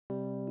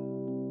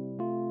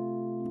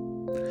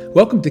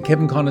Welcome to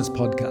Kevin Conner's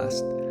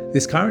podcast.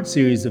 This current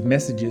series of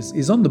messages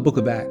is on the book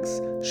of Acts,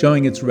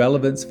 showing its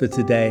relevance for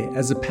today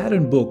as a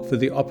pattern book for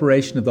the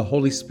operation of the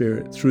Holy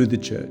Spirit through the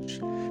church.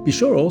 Be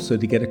sure also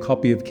to get a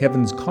copy of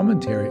Kevin's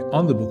commentary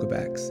on the book of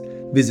Acts.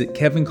 Visit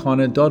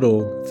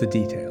kevinconner.org for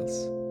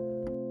details.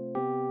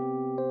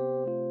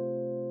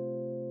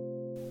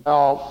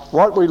 Now,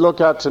 what we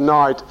look at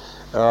tonight,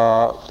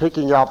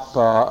 picking up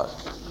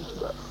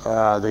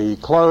the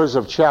close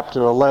of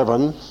chapter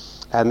 11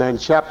 and then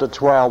chapter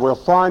 12, we'll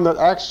find that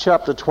Acts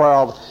chapter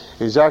 12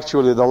 is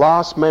actually the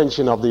last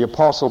mention of the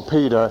Apostle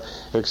Peter,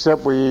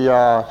 except we do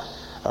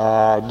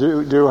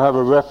have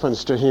a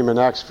reference to him in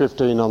Acts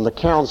 15 on the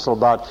council.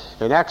 But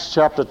in Acts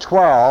chapter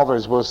 12,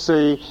 as we'll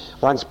see,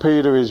 once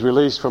Peter is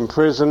released from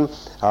prison,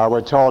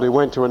 we're told he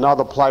went to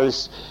another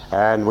place,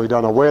 and we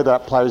don't know where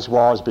that place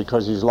was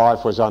because his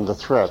life was under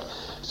threat.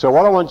 So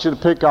what I want you to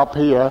pick up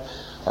here,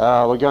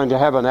 we're going to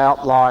have an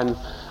outline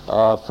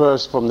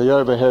first from the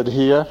overhead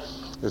here.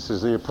 This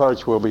is the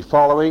approach we'll be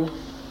following.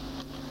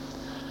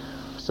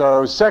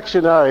 So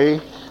section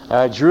A,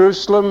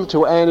 Jerusalem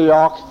to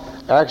Antioch,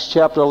 Acts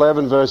chapter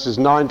 11 verses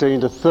 19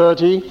 to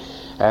 30.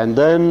 And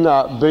then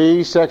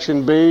B,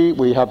 section B,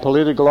 we have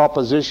political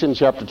opposition,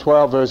 chapter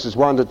 12 verses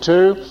 1 to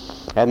 2.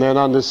 And then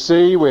under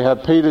C, we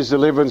have Peter's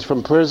deliverance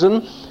from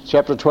prison,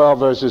 chapter 12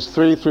 verses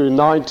 3 through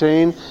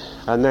 19.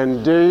 And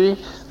then D,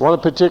 I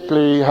want to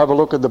particularly have a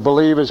look at the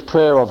believer's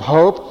prayer of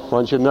hope. I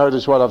want you to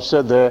notice what I've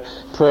said there,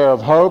 prayer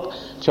of hope,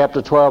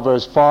 chapter 12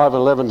 verse 5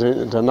 and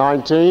 11 to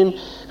 19.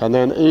 And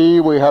then E,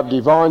 we have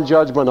divine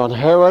judgment on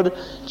Herod,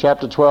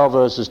 chapter 12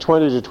 verses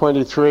 20 to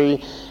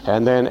 23.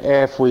 And then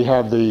F, we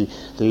have the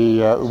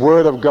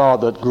word of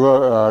God that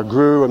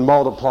grew and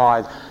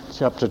multiplied,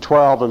 chapter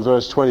 12 and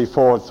verse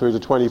 24 through to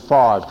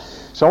 25.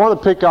 So I want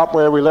to pick up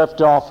where we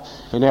left off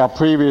in our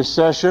previous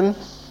session.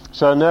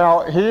 So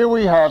now here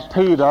we have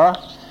Peter.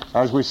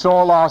 As we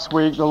saw last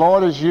week, the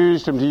Lord has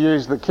used him to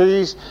use the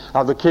keys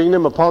of the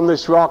kingdom. Upon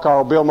this rock I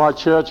will build my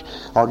church.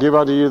 I'll give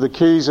unto you the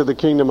keys of the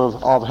kingdom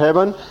of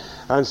heaven.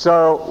 And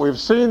so we've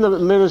seen the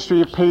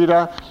ministry of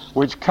Peter,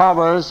 which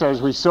covers,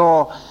 as we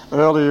saw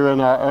earlier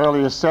in our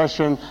earlier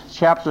session,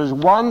 chapters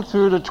 1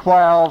 through to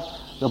 12.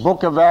 The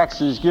book of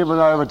Acts is given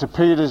over to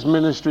Peter's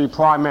ministry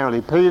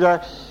primarily. Peter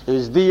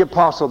is the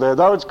apostle there.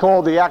 Though it's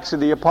called the Acts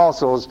of the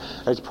Apostles,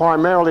 it's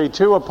primarily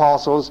two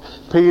apostles,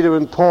 Peter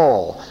and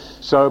Paul.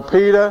 So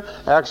Peter,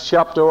 Acts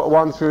chapter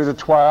 1 through to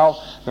 12.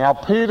 Now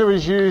Peter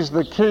has used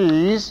the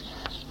keys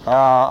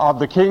of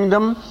the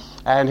kingdom,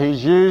 and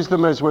he's used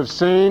them, as we've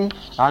seen,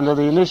 under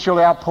the initial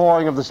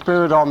outpouring of the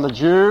Spirit on the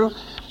Jew,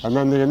 and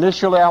then the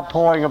initial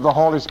outpouring of the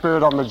Holy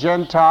Spirit on the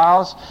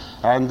Gentiles.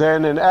 And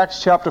then in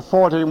Acts chapter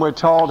 14 we're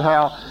told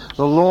how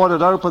the Lord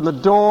had opened the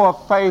door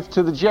of faith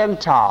to the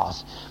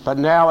Gentiles. But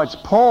now it's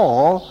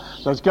Paul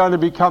that's going to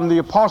become the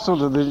apostle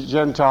to the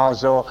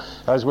Gentiles. Or,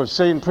 as we've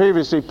seen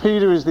previously,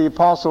 Peter is the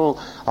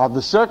apostle of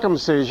the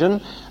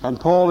circumcision, and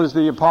Paul is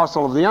the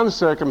apostle of the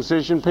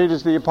uncircumcision.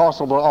 Peter's the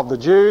apostle of the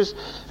Jews,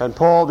 and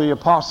Paul the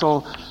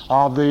apostle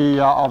of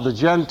the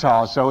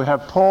Gentiles. So we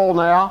have Paul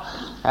now,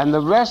 and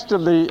the rest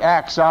of the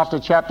Acts after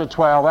chapter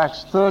 12,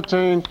 Acts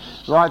 13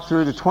 right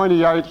through to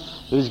 28,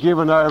 is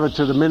given over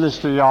to the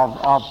ministry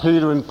of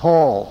Peter and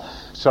Paul.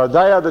 So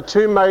they are the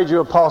two major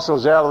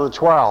apostles out of the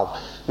 12.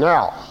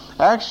 Now,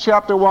 Acts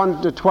chapter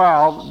 1 to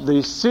 12,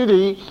 the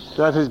city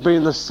that has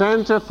been the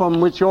center from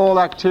which all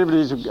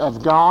activities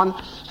have gone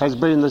has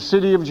been the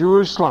city of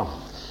Jerusalem.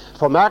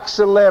 From Acts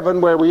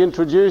 11, where we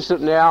introduce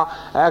it now,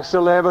 Acts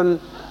 11,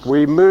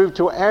 we move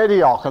to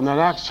Antioch, and then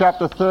Acts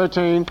chapter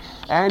 13,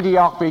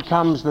 Antioch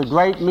becomes the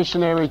great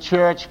missionary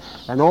church,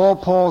 and all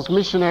Paul's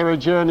missionary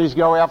journeys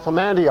go out from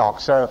Antioch.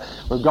 So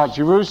we've got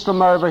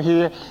Jerusalem over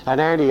here and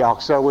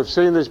Antioch. So we've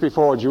seen this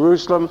before,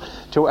 Jerusalem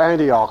to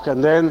Antioch.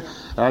 And then,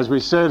 as we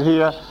said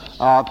here,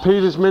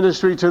 Peter's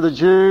ministry to the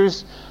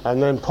Jews,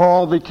 and then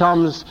Paul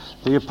becomes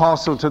the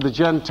apostle to the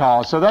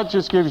Gentiles. So that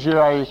just gives you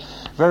a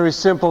very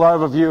simple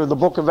overview of the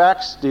book of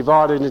Acts,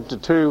 divided into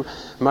two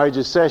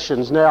major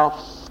sessions.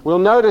 Now, we'll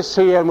notice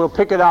here, and we'll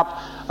pick it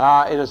up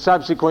in a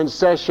subsequent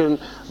session,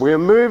 we're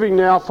moving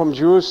now from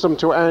Jerusalem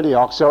to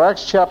Antioch. So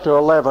Acts chapter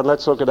 11,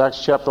 let's look at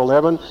Acts chapter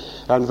 11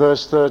 and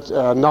verse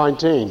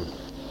 19.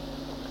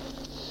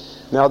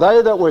 Now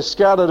they that were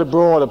scattered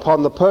abroad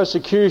upon the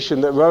persecution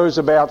that rose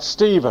about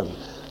Stephen.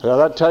 Now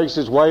that takes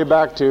us way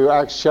back to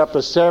Acts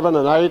chapter 7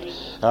 and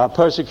 8,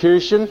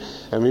 persecution.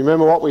 And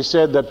remember what we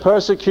said, that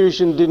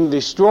persecution didn't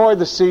destroy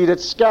the seed, it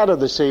scattered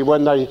the seed.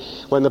 When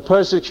the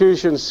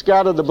persecution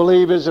scattered the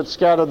believers, it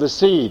scattered the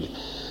seed.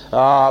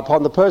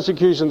 Upon the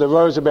persecution that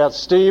rose about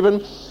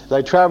Stephen,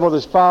 they traveled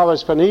as far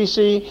as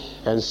Phoenicia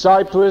and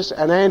Cyprus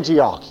and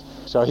Antioch.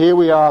 So here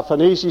we are,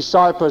 Phoenicia,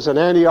 Cyprus and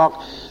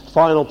Antioch,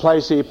 final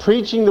place here,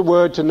 preaching the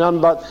word to none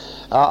but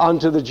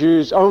unto the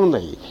Jews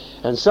only.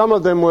 And some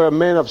of them were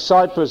men of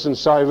Cyprus and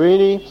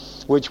Cyrene,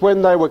 which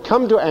when they were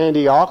come to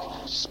Antioch,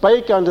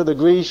 spake unto the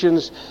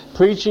Grecians,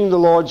 preaching the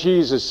Lord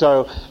Jesus.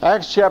 So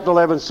Acts chapter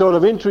 11 sort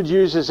of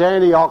introduces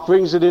Antioch,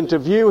 brings it into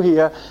view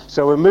here.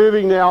 So we're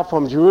moving now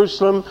from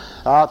Jerusalem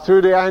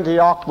through to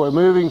Antioch. We're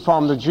moving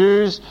from the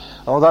Jews,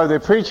 although they're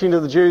preaching to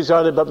the Jews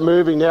only, but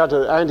moving now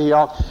to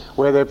Antioch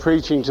where they're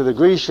preaching to the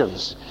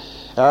Grecians.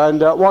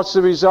 And what's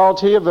the result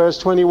here? Verse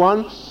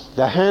 21,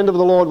 the hand of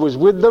the Lord was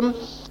with them.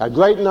 A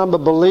great number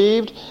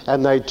believed,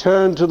 and they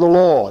turned to the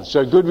Lord.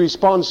 So good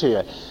response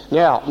here.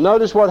 Now,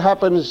 notice what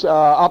happens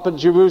up at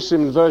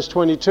Jerusalem in verse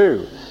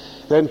 22.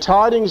 Then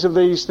tidings of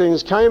these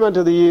things came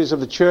unto the ears of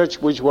the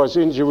church which was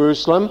in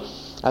Jerusalem,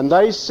 and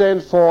they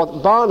sent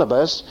forth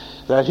Barnabas,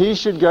 that he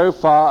should go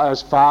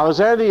as far as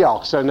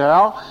Antioch. So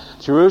now,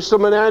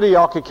 Jerusalem and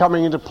Antioch are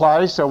coming into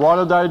play. So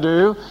what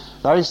do?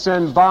 They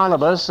send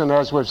Barnabas, and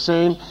as we've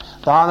seen,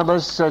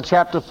 Barnabas,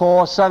 chapter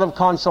 4, son of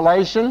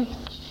consolation.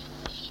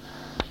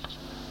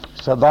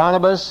 So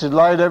Barnabas had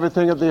laid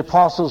everything at the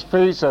apostles'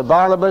 feet. So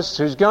Barnabas,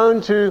 who's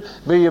going to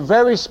be a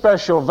very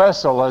special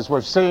vessel, as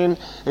we've seen,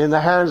 in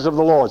the hands of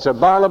the Lord. So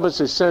Barnabas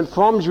is sent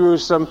from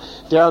Jerusalem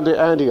down to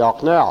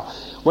Antioch. Now,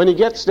 when he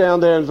gets down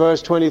there in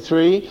verse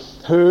 23,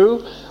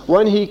 who,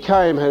 when he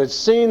came, had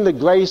seen the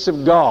grace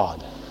of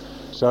God.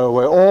 So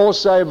we're all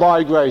saved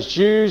by grace.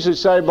 Jews are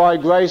saved by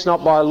grace,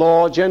 not by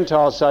law.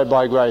 Gentiles saved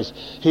by grace.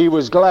 He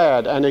was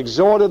glad and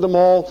exhorted them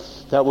all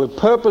that with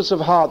purpose of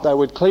heart they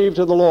would cleave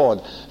to the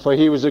Lord. For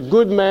he was a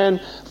good man,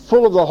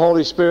 full of the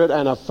Holy Spirit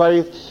and of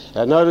faith.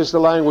 And notice the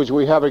language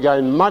we have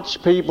again.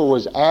 Much people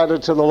was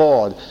added to the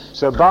Lord.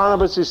 So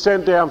Barnabas is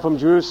sent down from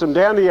Jerusalem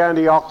down to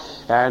Antioch,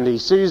 and he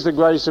sees the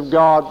grace of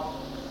God,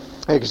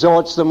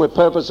 exhorts them with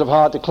purpose of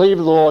heart to cleave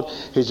to the Lord.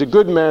 He's a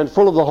good man,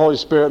 full of the Holy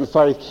Spirit and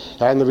faith,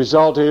 and the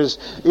result is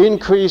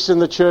increase in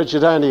the church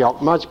at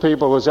Antioch. Much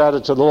people was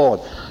added to the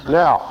Lord.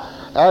 Now,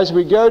 as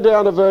we go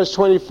down to verse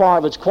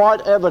 25, it's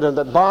quite evident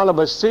that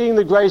Barnabas, seeing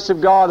the grace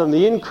of God and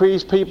the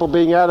increased people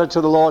being added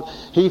to the Lord,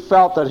 he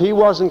felt that he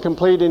wasn't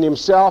complete in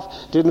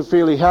himself, didn't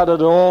feel he had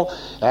it all,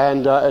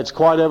 and it's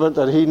quite evident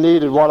that he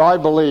needed what I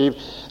believe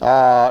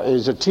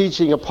is a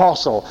teaching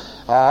apostle.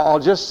 I'll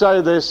just say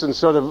this and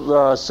sort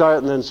of say it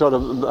and then sort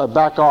of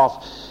back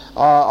off.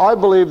 I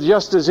believe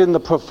just as in the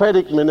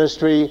prophetic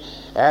ministry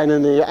and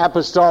in the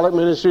apostolic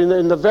ministry,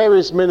 in the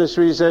various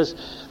ministries,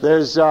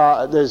 there's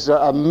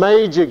a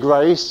major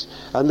grace,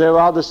 and there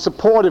are the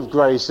supportive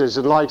graces.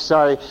 And like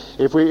say,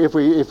 if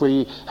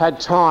we had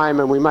time,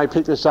 and we may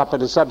pick this up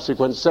at a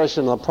subsequent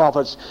session on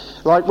prophets,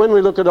 like when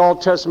we look at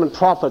Old Testament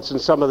prophets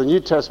and some of the New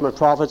Testament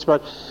prophets,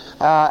 but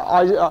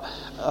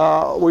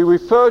we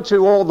refer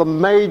to all the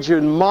major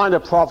and minor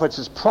prophets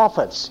as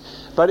prophets,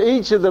 but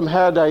each of them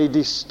had a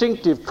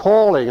distinctive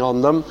calling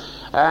on them.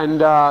 And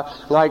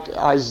like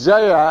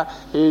Isaiah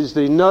is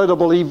the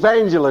notable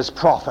evangelist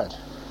prophet.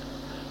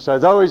 So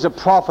though he's a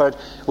prophet,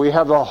 we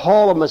have the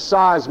whole of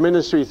Messiah's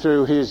ministry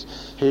through his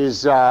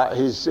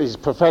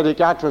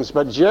prophetic utterance.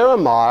 But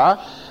Jeremiah,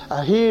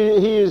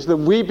 he is the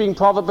weeping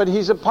prophet, but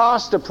he's a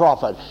pastor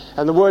prophet.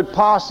 And the word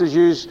pastor is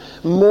used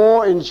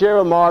more in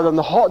Jeremiah than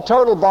the whole,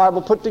 total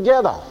Bible put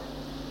together.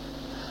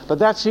 But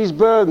that's his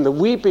burden, the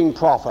weeping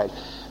prophet.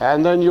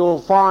 And then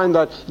you'll find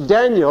that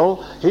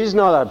Daniel, he's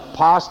not a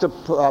pastor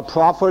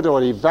prophet or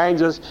an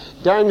evangelist.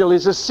 Daniel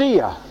is a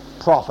seer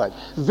prophet,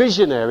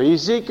 visionary.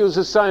 Ezekiel's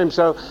the same.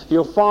 So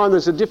you'll find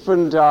there's a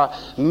different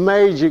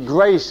major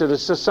grace. And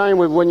it's the same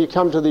with when you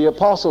come to the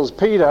apostles.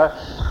 Peter,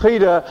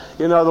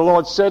 you know, the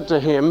Lord said to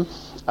him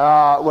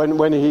when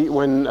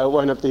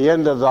at the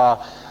end of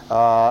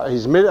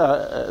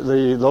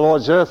the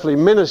Lord's earthly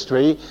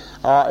ministry,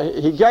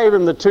 he gave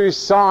him the two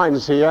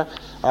signs here.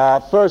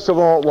 First of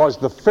all, it was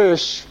the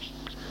fish,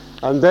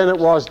 and then it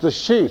was the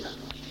sheep.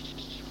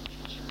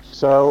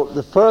 So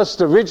the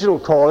first original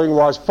calling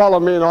was, follow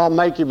me and I'll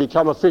make you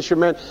become a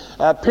fisherman.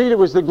 Peter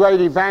was the great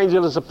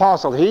evangelist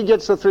apostle. He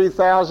gets the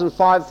 3,000,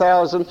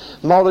 5,000,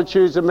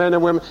 multitudes of men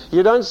and women.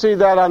 You don't see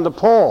that under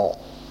Paul.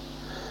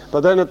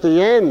 But then at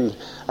the end,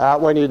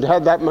 when he'd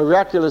had that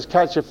miraculous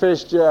catch of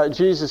fish,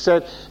 Jesus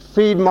said,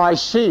 feed my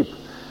sheep.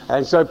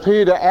 And so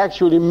Peter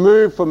actually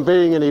moved from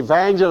being an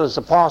evangelist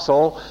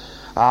apostle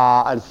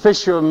and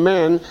fisher of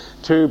men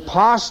to a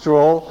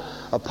pastoral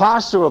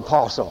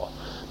apostle.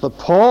 But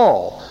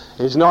Paul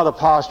is not a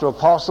pastoral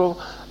apostle.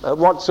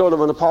 What sort of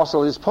an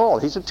apostle is Paul?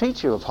 He's a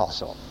teacher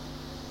apostle.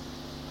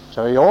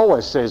 So he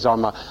always says,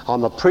 I'm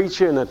a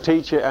preacher and a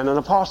teacher and an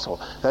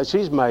apostle. That's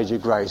his major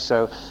grace.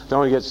 So don't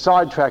want to get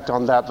sidetracked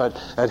on that, but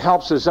it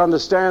helps us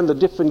understand the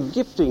different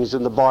giftings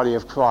in the body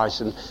of Christ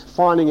and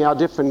finding our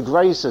different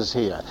graces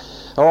here.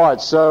 All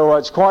right, so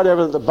it's quite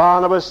evident that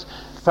Barnabas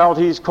felt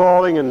his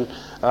calling, and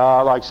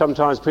like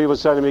sometimes people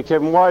say to me,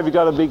 Kevin, why have you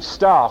got a big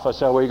staff? I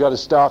say, well, you've got to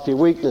staff your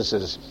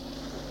weaknesses.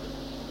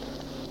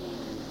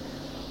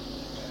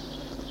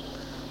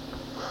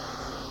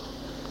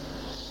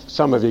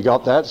 Some of you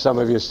got that. Some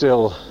of you are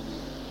still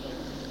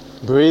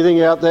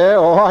breathing out there.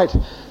 All right.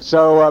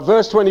 So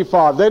verse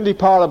 25, then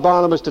departed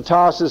Barnabas to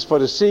Tarsus for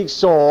to seek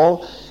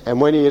Saul,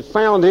 and when he had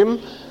found him,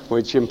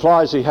 which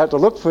implies he had to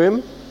look for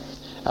him,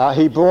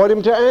 he brought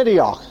him to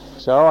Antioch.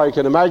 So I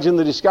can imagine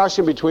the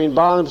discussion between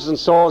Barnabas and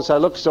Saul and say,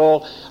 look,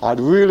 Saul, I'd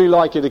really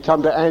like you to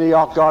come to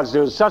Antioch. God's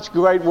doing such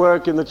great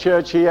work in the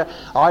church here.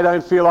 I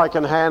don't feel I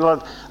can handle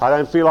it. I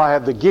don't feel I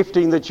have the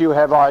gifting that you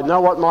have. I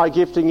know what my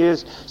gifting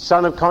is,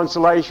 son of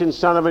consolation,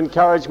 son of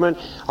encouragement.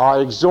 I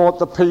exhort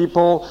the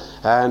people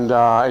and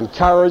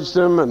encourage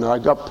them, and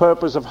I've got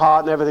purpose of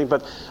heart and everything,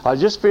 but I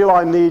just feel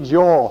I need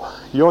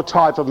your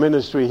type of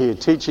ministry here,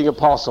 teaching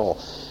apostle.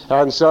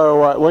 And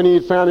so when he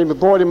had found him, he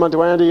brought him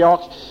unto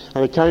Antioch,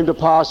 and it came to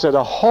pass that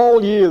a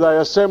whole year they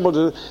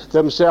assembled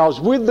themselves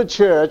with the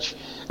church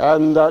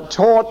and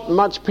taught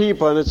much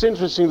people. And it's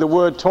interesting, the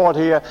word taught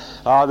here,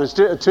 there's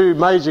two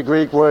major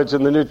Greek words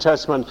in the New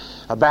Testament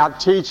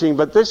about teaching,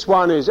 but this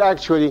one is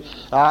actually,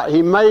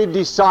 he made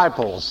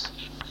disciples.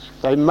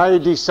 They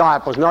made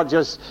disciples, not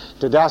just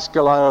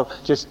didaskalo,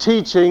 just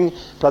teaching,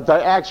 but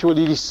they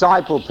actually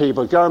disciple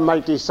people. Go and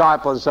make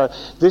disciples. So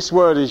this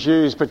word is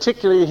used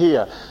particularly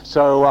here.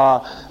 So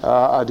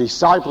a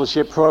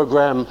discipleship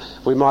program,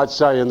 we might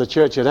say, in the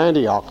church at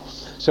Antioch.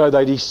 So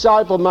they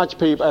discipled much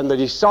people, and the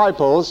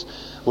disciples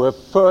were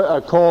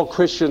called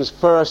Christians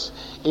first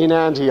in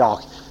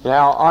Antioch.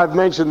 Now, I've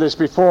mentioned this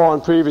before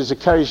on previous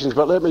occasions,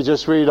 but let me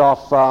just read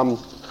off...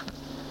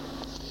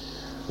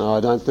 No,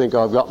 I don't think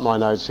I've got my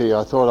notes here.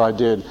 I thought I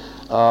did.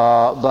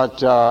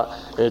 But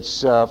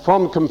it's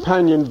from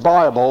Companion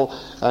Bible,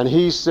 and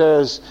he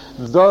says,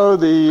 though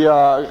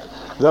the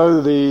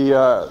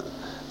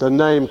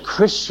name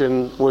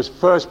Christian was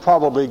first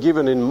probably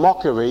given in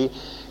mockery,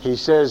 he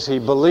says he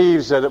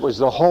believes that it was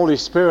the Holy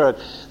Spirit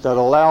that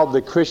allowed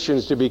the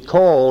Christians to be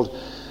called,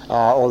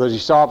 or the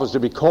disciples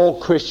to be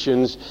called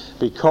Christians,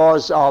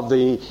 because of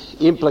the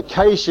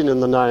implication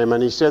in the name.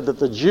 And he said that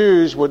the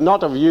Jews would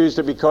not have used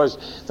it because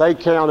they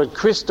counted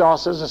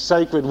Christos as a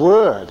sacred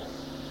word,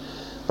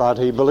 but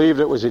he believed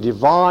it was a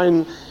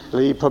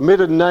divinely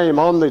permitted name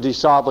on the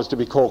disciples to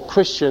be called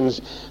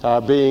Christians,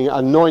 being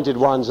anointed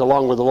ones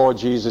along with the Lord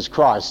Jesus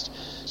Christ.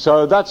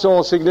 So that's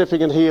all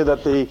significant here,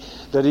 that the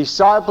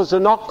disciples are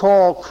not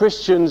called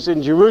Christians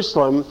in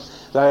Jerusalem,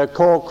 they are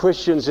called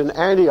Christians in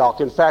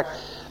Antioch. In fact,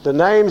 the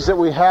names that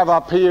we have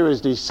up here is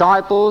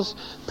disciples,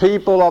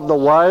 people of the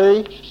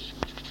way.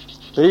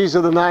 These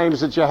are the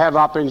names that you have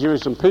up in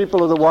Jerusalem,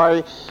 people of the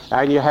way,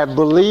 and you have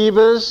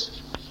believers.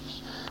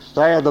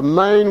 They are the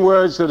main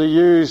words that are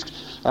used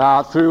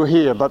through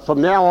here. But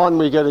from now on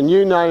we get a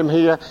new name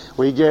here.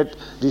 We get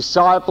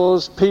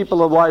disciples,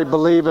 people of the way,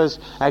 believers,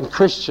 and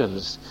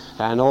Christians.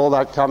 And all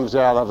that comes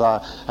out of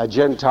a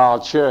Gentile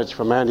church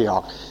from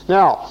Antioch.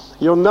 Now,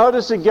 you'll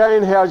notice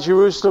again how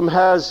Jerusalem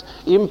has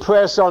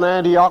impress on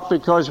Antioch,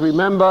 because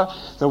remember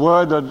the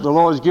word that the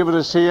Lord has given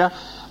us here.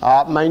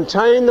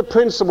 Maintain the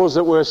principles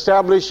that were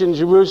established in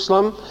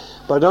Jerusalem,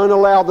 but don't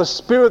allow the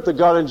spirit that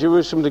got in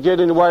Jerusalem to get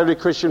in the way of the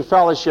Christian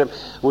fellowship.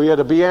 We are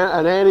to be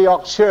an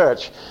Antioch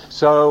church.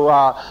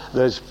 So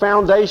there's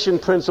foundation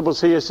principles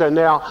here. So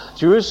now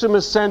Jerusalem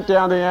is sent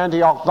down to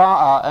Antioch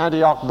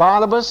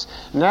Barnabas.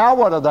 Now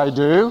what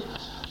do?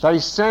 They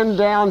send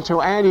down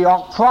to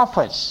Antioch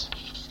prophets.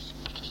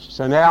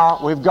 So now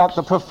we've got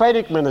the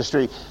prophetic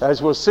ministry.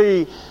 As we'll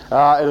see in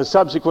a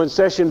subsequent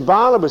session,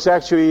 Barnabas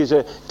actually is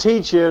a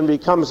teacher and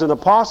becomes an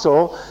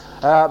apostle.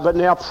 But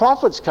now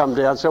prophets come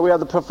down, so we have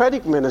the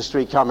prophetic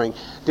ministry coming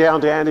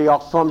down to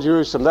Antioch from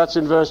Jerusalem. That's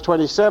in verse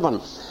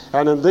 27.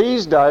 And in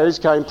these days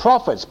came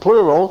prophets,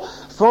 plural,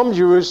 from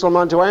Jerusalem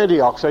unto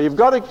Antioch. So you've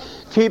got to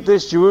keep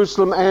this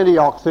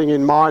Jerusalem-Antioch thing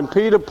in mind.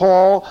 Peter,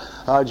 Paul,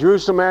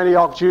 Jerusalem,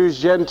 Antioch, Jews,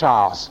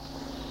 Gentiles.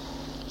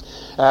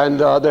 And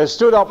there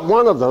stood up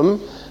one of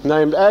them,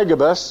 named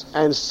Agabus,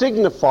 and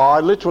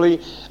signified,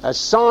 literally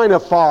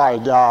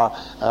signified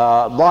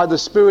by the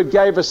Spirit,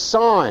 gave a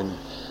sign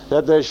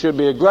that there should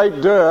be a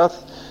great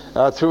dearth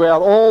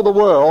throughout all the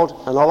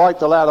world, and I like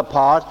the latter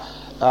part,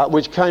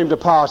 which came to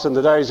pass in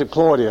the days of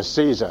Claudius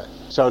Caesar.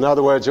 So in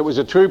other words, it was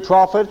a true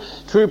prophet,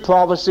 true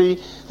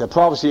prophecy. The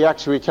prophecy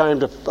actually came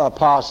to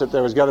pass that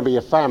there was going to be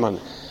a famine.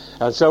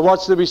 And so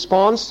what's the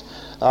response?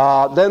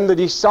 Then the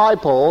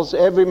disciples,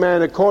 every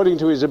man according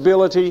to his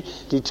ability,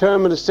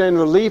 determined to send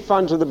relief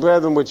unto the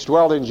brethren which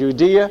dwelt in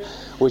Judea,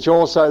 which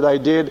also they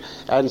did,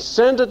 and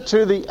sent it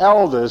to the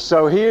elders.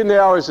 So here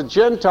now is a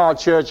Gentile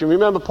church, and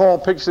remember Paul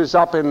picks this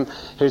up in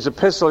his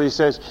epistle. He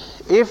says,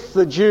 if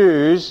the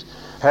Jews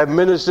have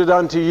ministered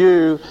unto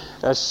you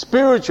as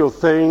spiritual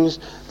things,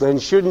 then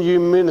shouldn't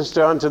you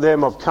minister unto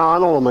them of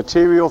carnal or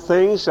material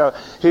things? So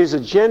here's a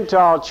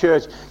Gentile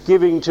church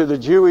giving to the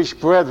Jewish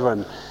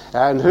brethren.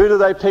 And who do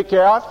they pick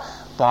out?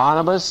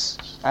 Barnabas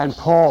and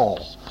Paul.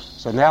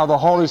 So now the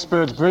Holy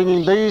Spirit's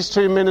bringing these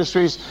two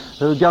ministries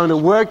who are going to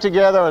work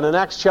together, and in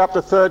Acts chapter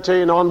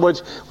 13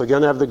 onwards, we're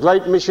going to have the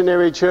great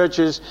missionary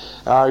churches,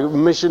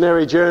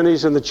 missionary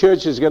journeys, and the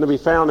church is going to be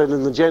founded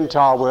in the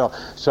Gentile world.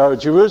 So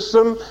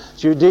Jerusalem,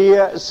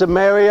 Judea,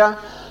 Samaria,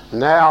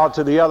 now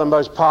to the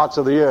othermost parts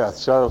of the earth.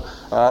 So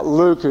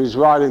Luke, who's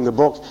writing the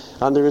book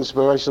under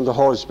inspiration of the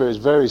Holy Spirit, is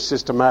very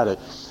systematic.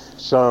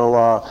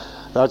 So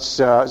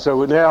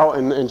so now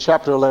in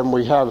chapter 11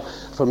 we have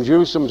from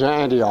Jerusalem to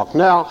Antioch.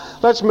 Now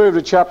let's move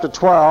to chapter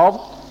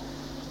 12,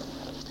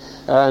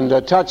 and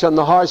touch on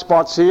the high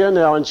spots here.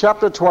 Now in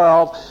chapter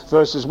 12,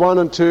 verses 1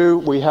 and 2,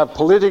 we have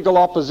political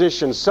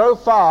opposition. So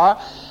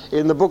far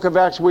in the book of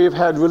Acts, we have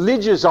had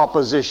religious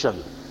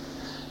opposition.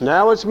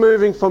 Now it's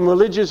moving from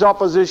religious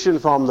opposition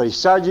from the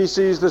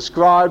Sadducees, the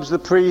scribes, the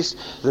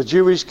priests, the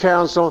Jewish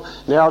council.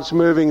 Now it's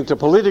moving to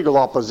political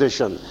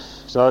opposition.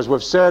 So as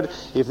we've said,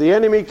 if the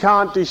enemy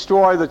can't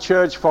destroy the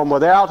church from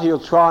without, he'll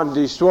try and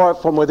destroy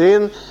it from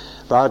within.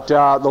 But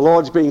the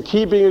Lord's been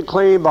keeping it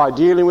clean by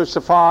dealing with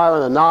Sapphira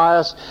and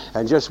Ananias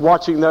and just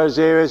watching those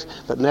areas.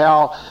 But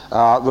now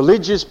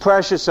religious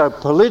pressure, so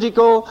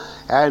political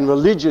and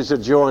religious are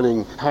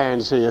joining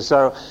hands here.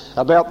 So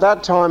about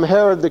that time,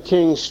 Herod the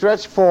king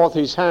stretched forth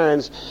his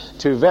hands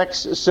to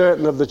vex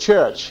certain of the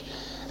church.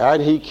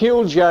 And he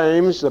killed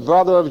James, the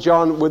brother of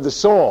John, with the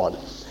sword.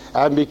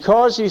 And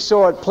because he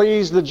saw it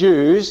pleased the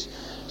Jews,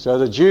 so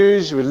the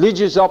Jews,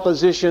 religious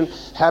opposition,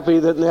 happy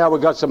that now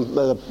we've got some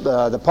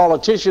the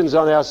politicians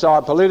on our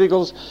side,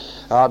 politicals.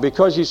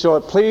 Because he saw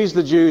it pleased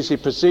the Jews, he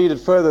proceeded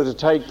further to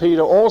take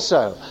Peter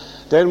also.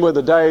 Then were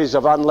the days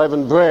of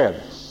unleavened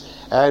bread.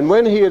 And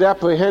when he had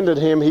apprehended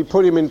him, he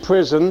put him in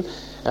prison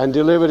and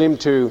delivered him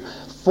to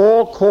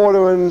 4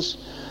 quaternions.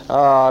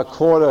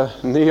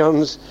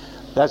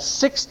 That's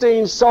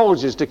 16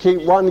 soldiers to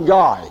keep one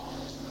guy.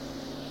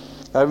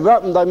 They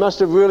must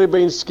have really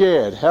been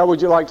scared. How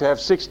would you like to have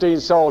 16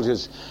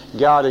 soldiers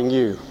guarding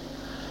you?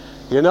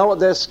 You know what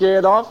they're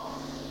scared of?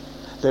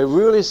 They're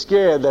really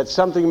scared that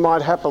something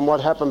might happen,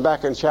 what happened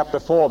back in chapter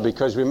 4.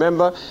 Because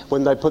remember,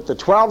 when they put the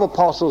 12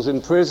 apostles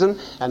in prison,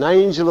 an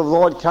angel of the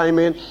Lord came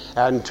in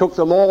and took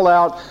them all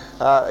out,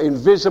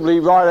 invisibly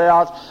right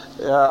out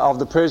of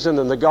the prison,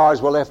 and the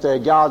guys were left there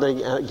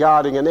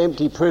guarding an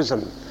empty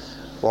prison,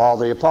 while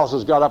the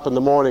apostles got up in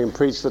the morning and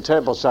preached the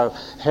temple. So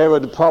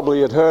Herod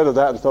probably had heard of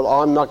that and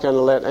thought, I'm not going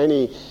to let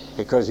any,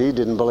 because he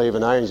didn't believe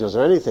in angels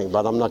or anything,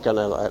 but I'm not going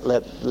to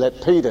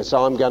let Peter,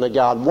 so I'm going to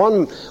guard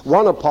one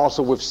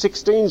apostle with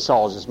 16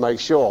 soldiers, make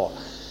sure.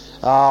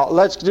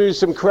 Let's do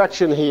some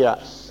correction here.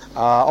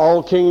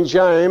 Old King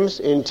James,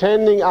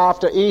 intending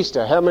after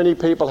Easter. How many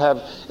people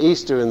have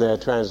Easter in their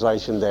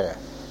translation there?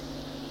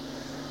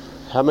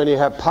 How many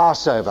have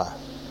Passover?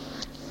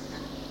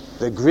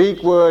 The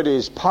Greek word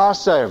is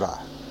Passover.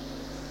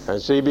 And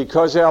see,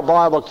 because our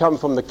Bible come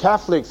from the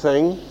Catholic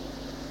thing,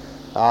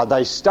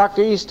 they stuck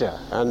Easter,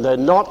 and they're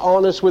not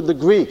honest with the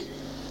Greek,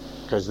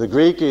 because the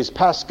Greek is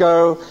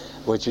Pascho,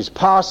 which is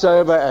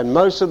Passover, and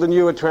most of the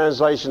newer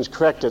translations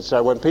correct it.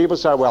 So when people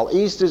say, well,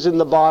 Easter's in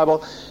the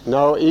Bible,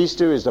 no,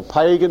 Easter is a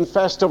pagan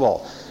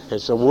festival.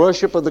 It's a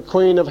worship of the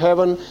Queen of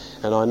Heaven,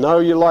 and I know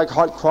you like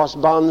hot cross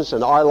buns,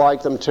 and I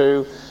like them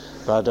too,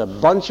 but a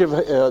bunch of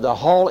the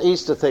whole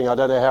Easter thing, I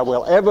don't know how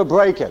we'll ever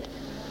break it.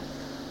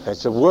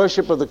 It's a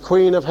worship of the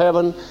Queen of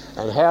Heaven,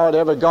 and how it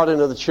ever got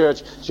into the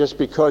church just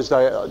because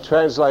the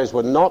translators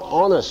were not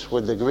honest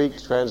with the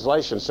Greek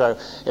translation. So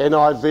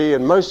NIV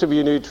and most of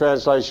your new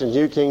translations,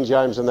 New King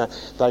James and that,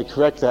 they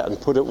correct that and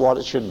put it what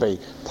it should be,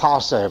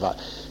 Passover.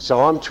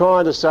 So I'm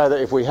trying to say that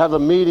if we have a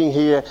meeting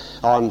here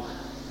on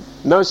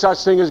no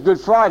such thing as Good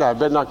Friday, I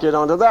better not get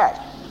onto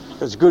that.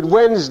 It's Good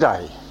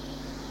Wednesday.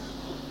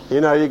 You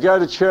know, you go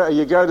to church,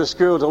 you go to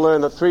school to learn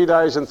that 3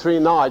 days and 3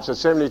 nights are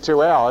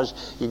 72 hours.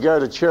 You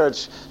go to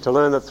church to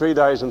learn that 3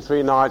 days and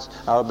 3 nights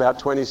are about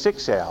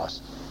 26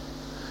 hours.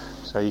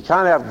 So you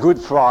can't have Good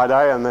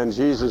Friday and then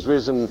Jesus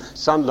risen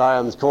Sunday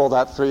and call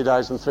that 3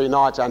 days and 3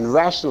 nights and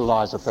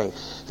rationalise the thing.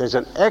 There's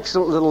an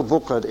excellent little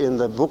booklet in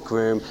the book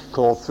room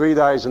called 3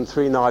 Days and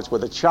 3 Nights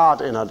with a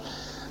chart in it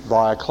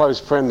by a close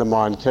friend of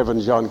mine, Kevin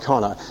John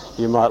Connor.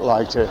 You might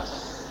like to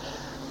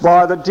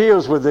buy, that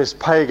deals with this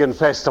pagan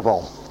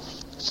festival.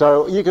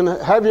 So you can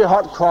have your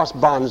hot cross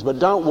buns, but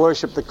don't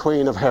worship the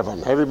Queen of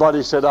Heaven.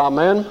 Everybody said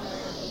amen.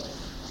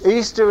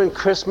 Easter and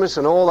Christmas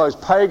and all those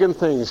pagan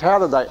things, how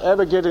did they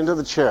ever get into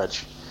the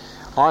church?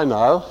 I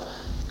know,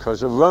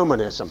 because of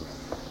Romanism.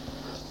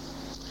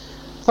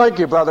 Thank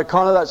you, Brother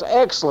Connor. That's an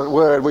excellent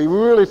word. We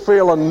really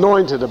feel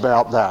anointed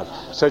about that.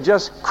 So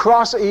just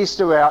cross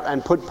Easter out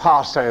and put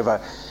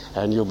Passover,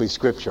 and you'll be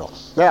scriptural.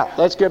 Now,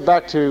 let's get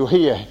back to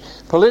here.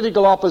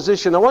 Political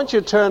opposition. I want you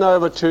to turn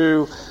over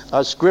to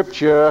a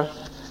scripture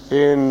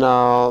in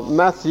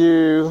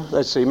Matthew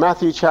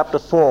chapter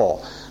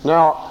 4.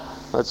 Now,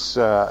 let's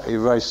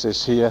erase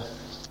this here.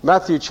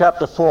 Matthew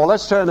chapter 4.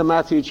 Let's turn to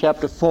Matthew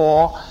chapter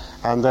 4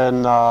 and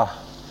then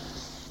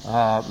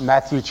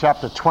Matthew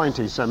chapter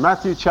 20. So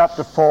Matthew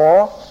chapter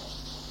 4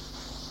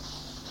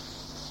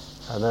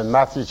 and then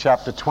Matthew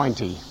chapter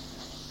 20.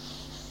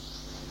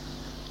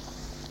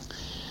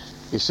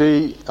 You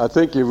see, I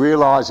think you're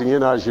realizing,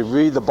 as you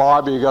read the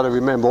Bible, you've got to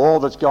remember all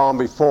that's gone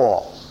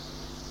before.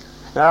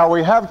 Now,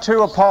 we have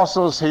 2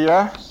 apostles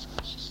here.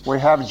 We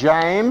have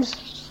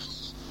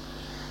James,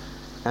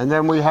 and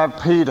then we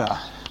have Peter.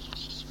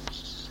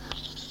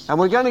 And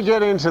we're going to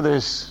get into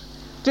this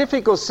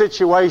difficult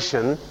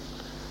situation,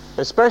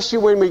 especially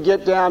when we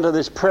get down to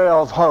this prayer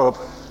of hope.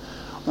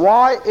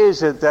 Why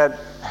is it that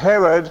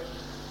Herod,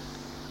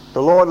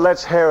 the Lord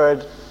lets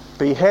Herod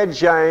behead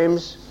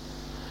James,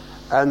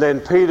 and then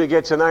Peter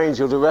gets an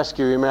angel to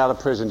rescue him out of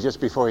prison just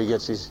before he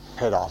gets his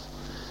head off.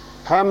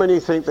 How many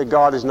think that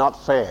God is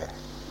not fair?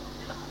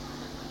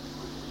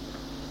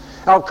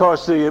 Of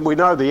course, we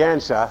know the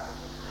answer.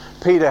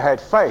 Peter had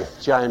faith,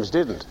 James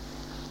didn't.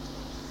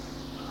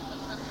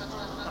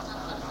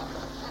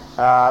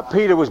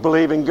 Peter was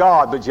believing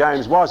God, but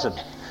James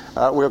wasn't.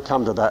 We'll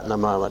come to that in a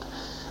moment.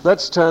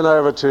 Let's turn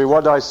over to,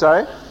 what did I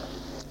say?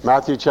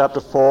 Matthew chapter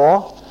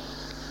 4.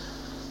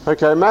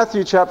 Okay,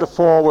 Matthew chapter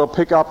 4, we'll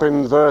pick up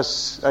in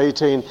verse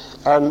 18.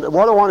 And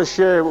what I want to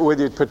share with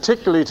you,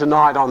 particularly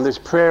tonight on this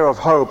prayer of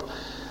hope,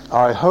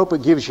 I hope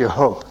it gives you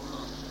hope,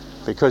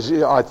 because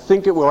I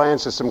think it will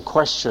answer some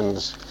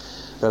questions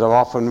that are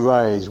often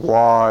raised.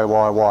 Why?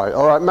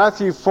 All right,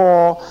 Matthew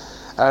 4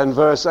 and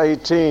verse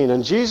 18.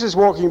 And Jesus,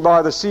 walking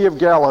by the Sea of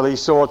Galilee,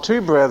 saw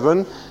two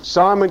brethren,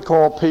 Simon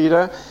called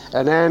Peter,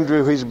 and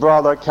Andrew his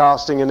brother,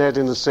 casting a net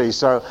in the sea.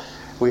 So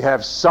we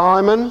have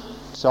Simon,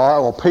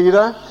 or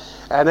Peter,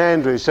 and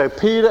Andrew. So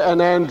Peter and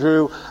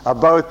Andrew are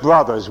both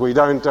brothers. We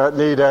don't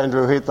need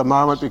Andrew here at the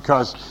moment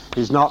because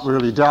he's not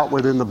really dealt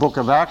with in the book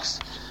of Acts.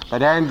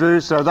 But Andrew,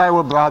 so they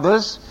were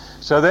brothers.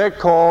 So they're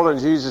called, and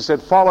Jesus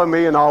said, "Follow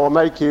me and I will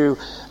make you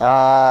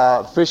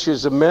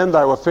fishers of men."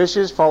 They were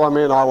fishers. "Follow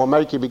me and I will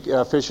make you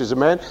fishers of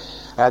men."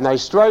 And they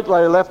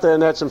straightway left their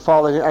nets and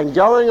followed him. And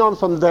going on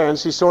from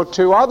thence, he saw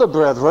two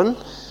brethren,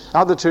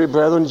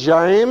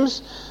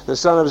 James, the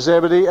son of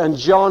Zebedee, and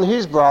John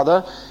his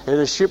brother, in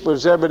a ship with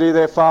Zebedee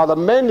their father,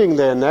 mending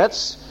their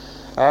nets.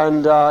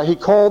 And he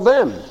called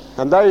them.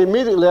 And they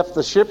immediately left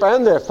the ship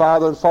and their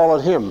father and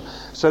followed him.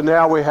 So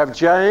now we have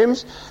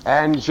James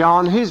and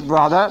John his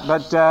brother,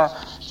 but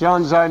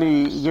John's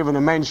only given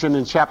a mention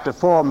in chapter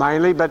 4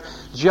 mainly, but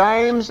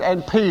James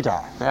and Peter.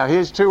 Now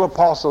here's two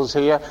apostles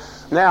here.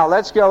 Now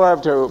let's go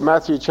over to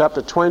Matthew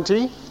chapter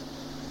 20.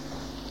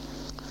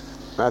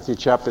 Matthew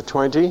chapter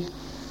 20.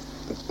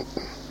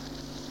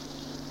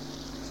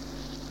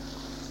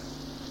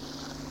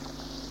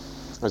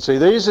 And see,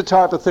 these are the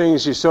type of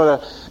things you sort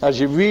of, as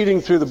you're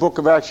reading through the book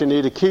of Acts, you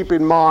need to keep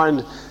in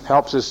mind.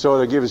 Helps us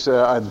sort of give us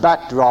a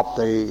backdrop,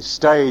 the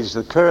stage,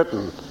 the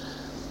curtain.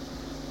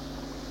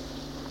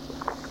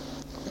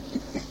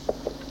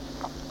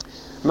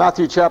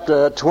 Matthew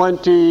chapter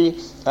 20,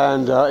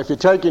 and if you're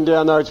taking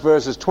down notes,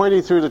 verses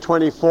 20 through to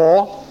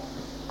 24.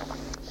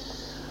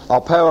 I'll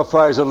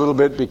paraphrase a little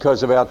bit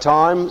because of our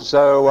time.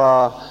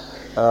 So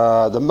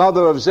the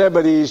mother of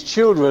Zebedee's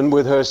children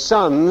with her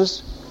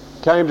sons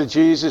came to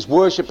Jesus,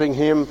 worshipping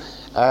him,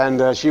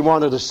 and she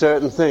wanted a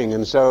certain thing.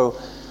 And so,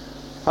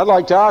 "I'd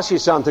like to ask you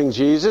something,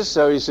 Jesus."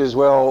 So he says,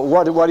 "Well,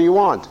 what do you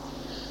want?"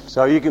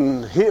 So you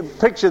can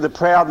picture the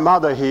proud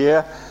mother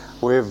here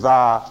with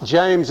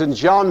James and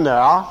John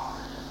now.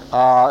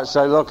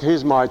 Say, "Look,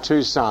 here's my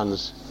two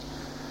sons.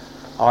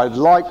 I'd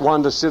like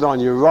one to sit on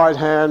your right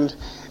hand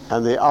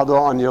and the other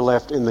on your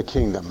left in the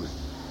kingdom.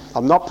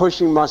 I'm not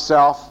pushing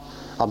myself,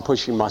 I'm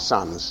pushing my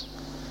sons."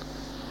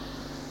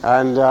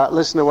 And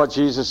listen to what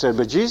Jesus said.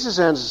 But Jesus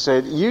answered,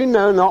 said, "You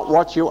know not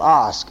what you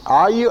ask.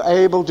 Are you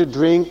able to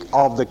drink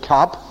of the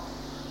cup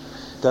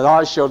that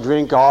I shall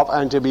drink of,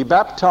 and to be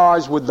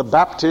baptized with the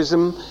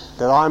baptism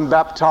that I'm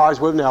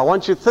baptized with?" Now I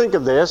want you to think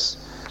of this,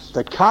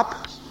 the cup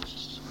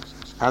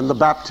and the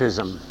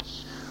baptism.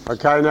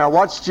 Okay, now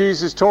what's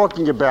Jesus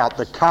talking about?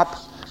 The cup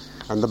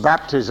and the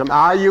baptism.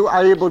 Are you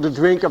able to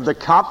drink of the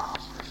cup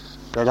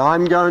that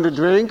I'm going to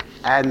drink,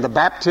 and the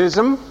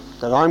baptism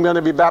that I'm going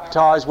to be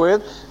baptized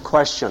with?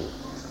 Question.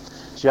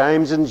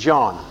 James and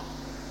John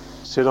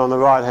sit on the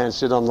right hand,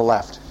 sit on the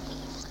left.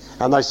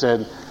 And they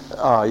said,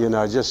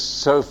 just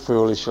so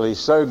foolishly,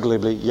 so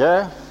glibly,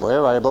 "Yeah,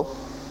 we're able."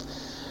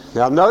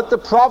 Now note the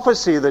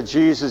prophecy that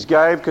Jesus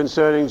gave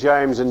concerning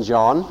James and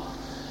John.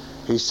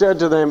 He said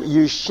to them,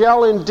 "You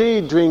shall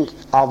indeed drink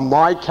of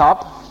my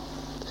cup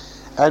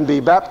and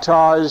be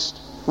baptized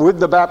with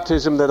the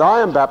baptism that I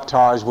am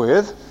baptized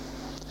with.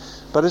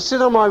 But to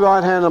sit on my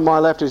right hand and my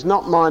left is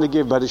not mine to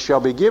give, but it shall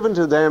be given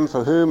to them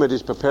for whom it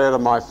is prepared of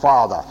my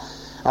Father."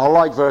 I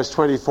like verse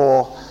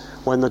 24.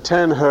 When the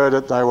 10 heard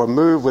it, they were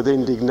moved with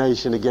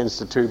indignation against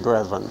the two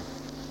brethren.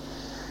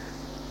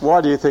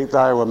 Why do you think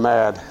they were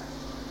mad?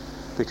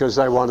 Because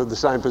they wanted the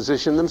same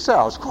position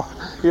themselves.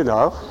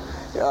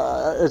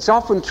 It's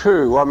often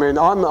true. I mean,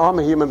 I'm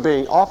a human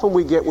being. Often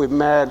we get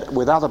mad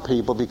with other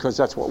people because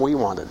that's what we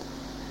wanted.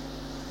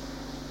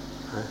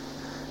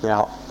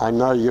 Now, I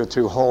know you're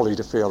too holy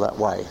to feel that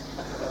way,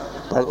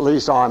 but at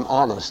least I'm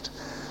honest.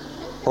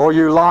 All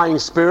you lying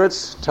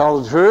spirits, tell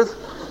the truth.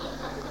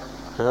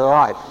 All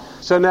right.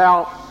 So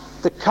now,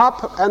 the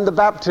cup and the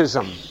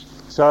baptism.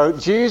 So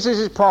Jesus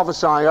is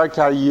prophesying,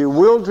 okay, you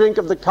will drink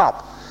of the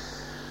cup.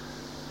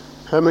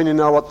 How many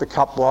know what the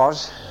cup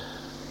was?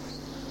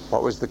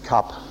 What was the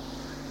cup?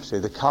 See,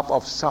 the cup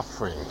of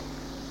suffering.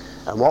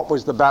 And what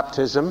was the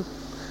baptism?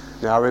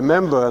 Now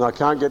remember, and I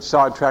can't get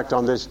sidetracked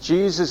on this,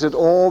 Jesus had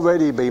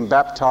already been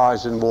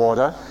baptized in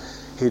water.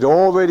 He'd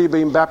already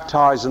been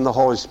baptized in the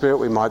Holy Spirit,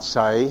 we might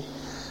say.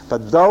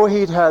 But though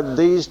he'd had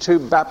these two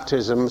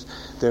baptisms,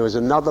 there was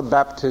another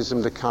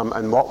baptism to come.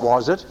 And what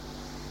was it?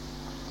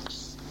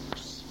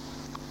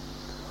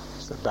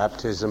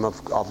 baptism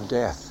of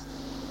death.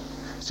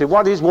 See,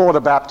 what is water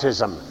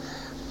baptism?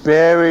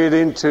 Buried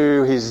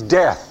into his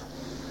death.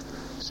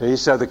 See,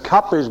 so the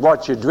cup is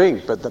what you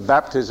drink, but the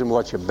baptism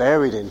what you're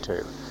buried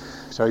into.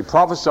 So he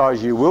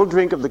prophesies you will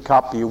drink of the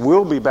cup, you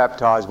will be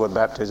baptized with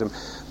baptism.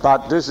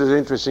 But this is an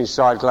interesting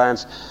side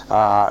glance.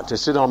 To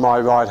sit on my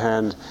right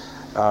hand,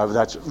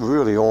 that's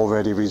really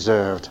already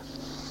reserved.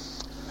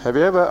 Have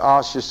you ever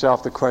asked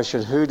yourself the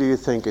question, who do you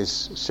think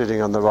is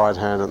sitting on the right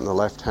hand and the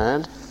left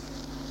hand?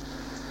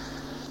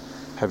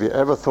 Have you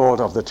ever thought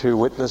of the two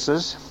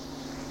witnesses?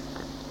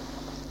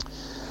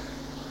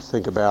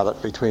 Think about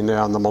it between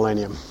now and the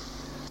millennium.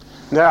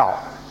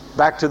 Now,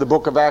 back to the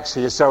book of Acts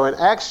here. So in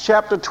Acts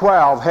chapter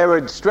 12,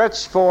 Herod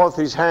stretched forth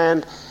his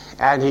hand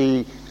and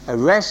he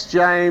arrests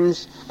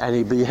James and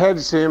he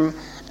beheads him.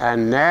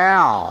 And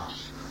now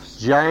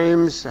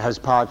James has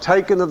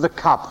partaken of the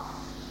cup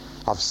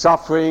of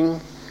suffering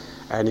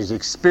and he's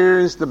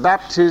experienced the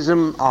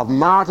baptism of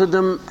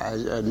martyrdom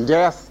and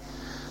death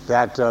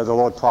that the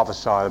Lord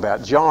prophesied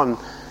about. John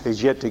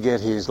is yet to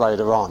get his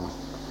later on,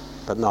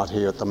 but not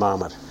here at the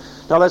moment.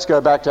 Now let's go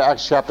back to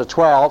Acts chapter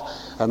 12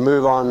 and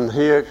move on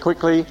here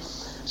quickly.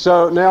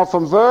 So now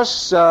from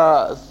verse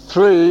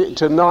 3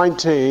 to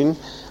 19,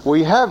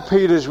 we have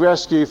Peter's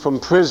rescue from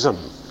prison.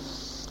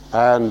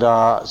 And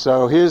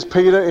so here's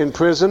Peter in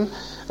prison.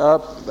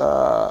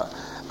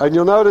 And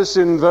you'll notice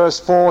in verse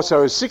 4,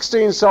 so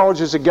 16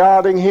 soldiers are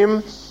guarding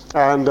him.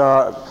 And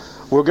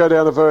we'll go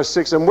down to verse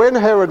 6. And when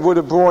Herod would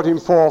have brought him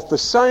forth the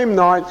same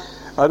night,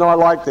 and I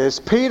like this,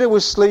 Peter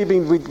was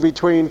sleeping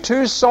between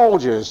two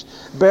soldiers,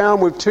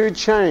 bound with two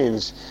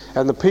chains.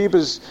 And the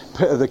keepers,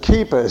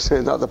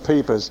 not the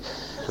peepers,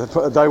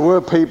 they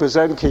were peepers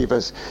and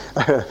keepers.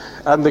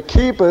 And the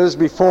keepers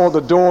before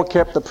the door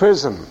kept the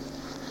prison.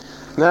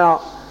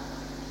 Now,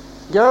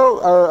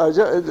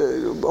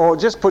 or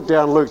just put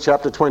down Luke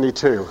chapter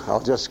 22. I'll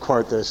just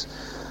quote this.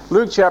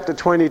 Luke chapter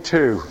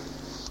 22.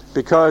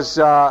 Because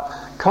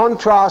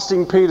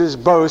contrasting Peter's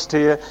boast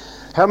here,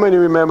 how many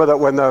remember that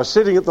when they were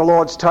sitting at the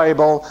Lord's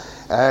table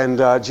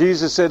and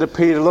Jesus said to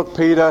Peter, look,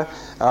 Peter,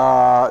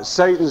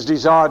 Satan's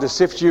desired to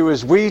sift you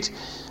as wheat,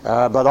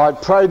 but I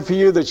prayed for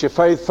you that your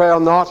faith fail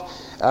not.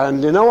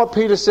 And you know what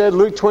Peter said?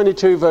 Luke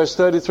 22 verse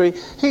 33.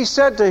 He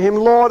said to him,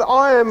 Lord,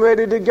 I am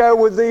ready to go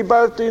with thee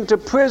both into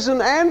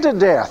prison and to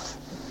death.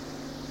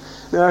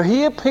 Now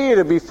here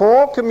Peter,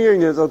 before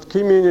communion, the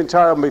communion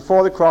table,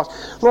 before the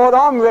cross, Lord,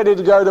 I'm ready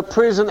to go to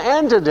prison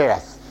and to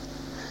death.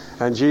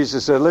 And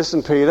Jesus said,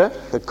 listen, Peter,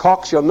 the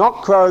cock shall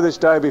not crow this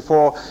day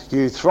before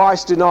you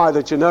thrice deny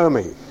that you know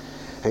me.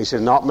 He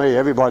said, not me,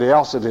 everybody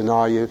else will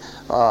deny you,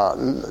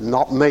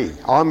 not me.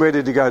 I'm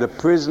ready to go to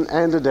prison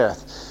and to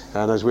death.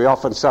 And as we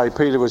often say,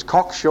 Peter was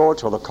cocksure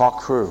till the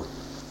cock crew.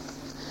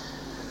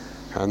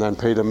 And then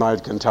Peter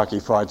made Kentucky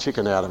Fried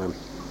Chicken out of him.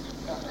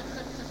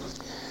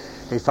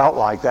 He felt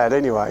like that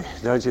anyway.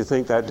 Don't you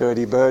think, that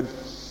dirty bird?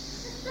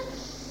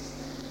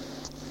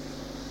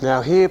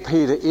 Now here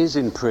Peter is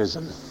in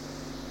prison.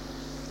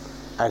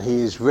 And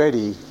he is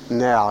ready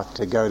now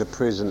to go to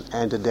prison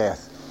and to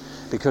death.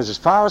 Because as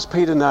far as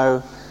Peter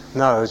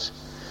knows,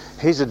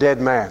 he's a dead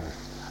man.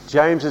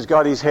 James has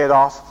got his head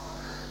off,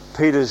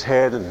 Peter's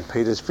head, and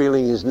Peter's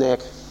feeling his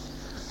neck.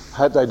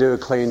 Hope they do a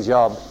clean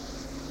job.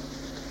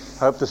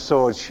 Hope the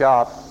sword's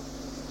sharp.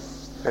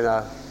 You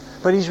know.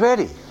 But he's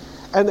ready.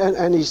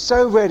 And he's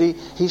so ready,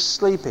 he's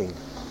sleeping.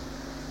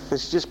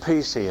 It's just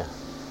peace here.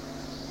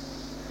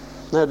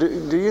 Now,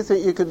 do you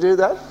think you could do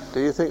that?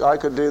 Do you think I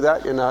could do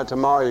that? You know,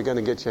 tomorrow you're going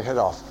to get your head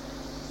off.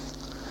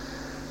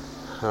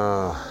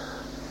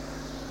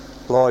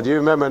 Lord, you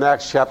remember in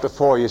Acts chapter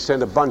 4, you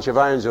sent a bunch of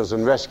angels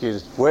and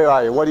rescued. Where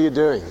are you? What are you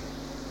doing?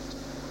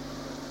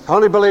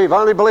 Only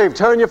believe.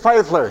 Turn your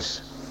faith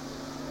loose.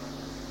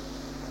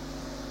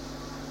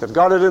 They've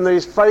got it in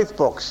these faith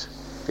books.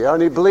 If you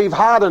only believe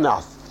hard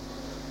enough.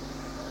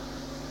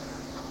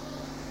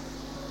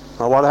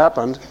 Well, what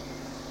happened?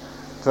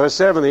 Verse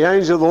 7, the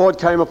angel of the Lord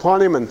came upon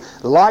him and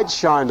light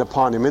shined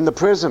upon him in the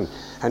prison.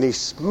 And he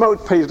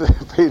smote Peter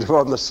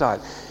on the side.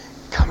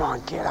 Come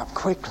on, get up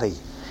quickly.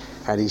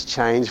 And his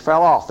chains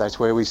fell off. That's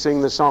where we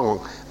sing the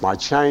song. My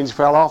chains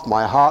fell off,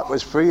 my heart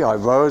was free. I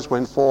rose,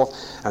 went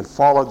forth, and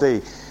followed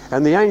thee.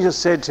 And the angel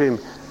said to him,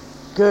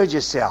 gird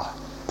yourself,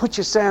 put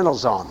your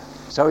sandals on.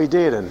 So he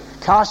did, and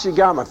cast your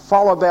garment,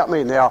 follow about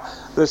me. Now,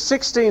 there's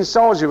 16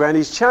 soldiers around,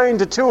 he's chained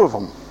to two of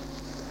them.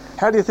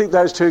 How do you think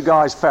those two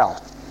guys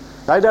felt?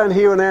 They don't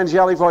hear an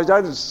angelic voice,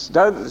 don't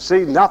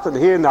see nothing,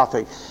 hear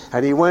nothing.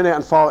 And he went out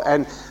and followed.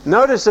 And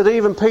notice that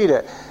even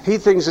Peter, he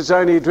thinks it's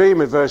only a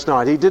dream in verse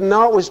 9. He didn't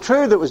know it was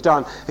true that was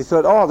done. He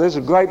thought, oh, there's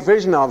a great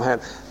vision I'm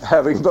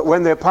having. But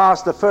when they're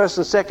past the first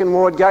and second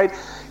ward gate,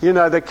 you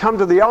know, they come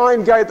to the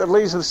iron gate that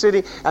leads to the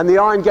city, and the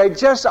iron gate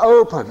just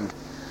opened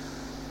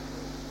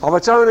of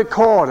its own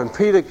accord. And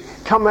Peter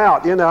come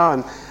out, you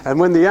know, and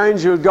when the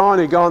angel had gone,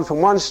 he'd gone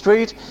from one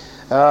street.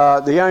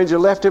 The angel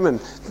left him, and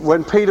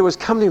when Peter was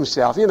come to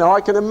himself, you know, I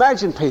can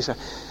imagine Peter,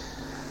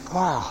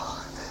 wow,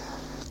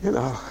 you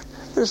know,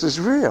 this is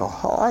real.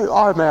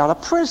 I'm out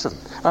of prison.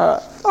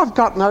 I've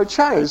got no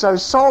chains.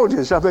 Those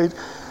soldiers, I mean,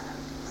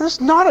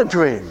 That's not a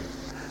dream.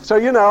 So,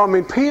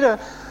 Peter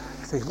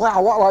thinks,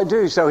 wow, what will I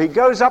do? So he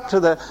goes up to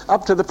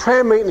the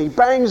prayer meeting, he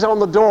bangs on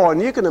the door,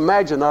 and you can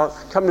imagine, I'll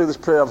come to this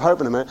prayer of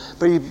hope in a minute,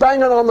 but he's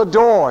banging on the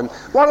door, and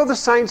what are the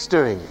saints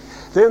doing?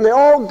 Then they're,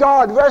 oh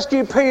God,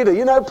 rescue Peter.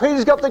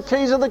 Peter's got the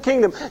keys of the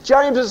kingdom.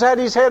 James has had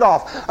his head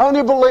off.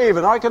 Only believe.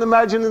 And I can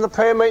imagine in the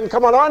prayer meeting,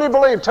 come on, only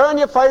believe. Turn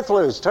your faith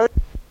loose. Turn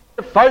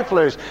your faith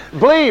loose.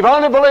 Believe,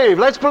 only believe.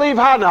 Let's believe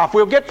hard enough.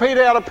 We'll get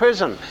Peter out of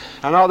prison.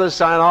 And others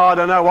saying, oh, I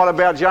don't know, what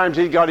about James?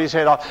 He's got his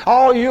head off.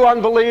 Oh, you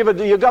unbeliever,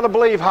 you've got to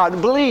believe hard.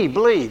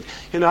 Believe.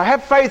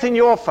 Have faith in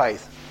your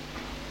faith.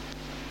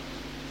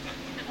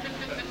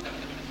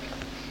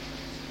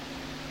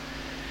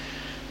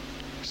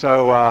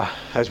 So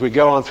as we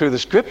go on through the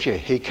scripture,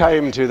 he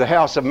came to the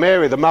house of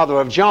Mary, the mother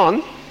of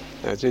John.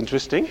 That's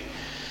interesting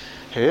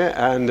here.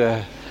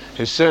 And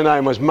his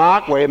surname was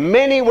Mark, where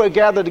many were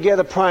gathered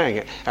together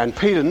praying. And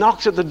Peter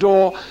knocks at the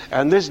door,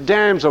 and this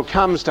damsel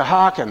comes to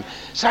hearken.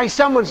 Say,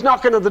 someone's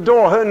knocking at the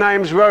door. Her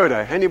name's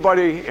Rhoda.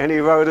 Anybody,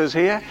 any Rhodas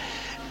here?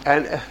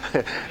 And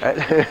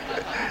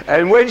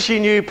and when she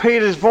knew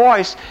Peter's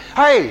voice,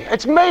 hey,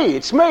 it's me,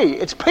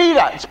 it's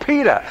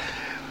Peter.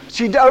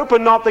 She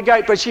opened not the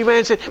gate, but she ran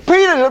and said,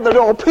 Peter's at the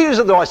door.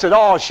 I said,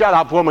 oh, shut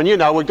up, woman,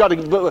 we've got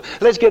to,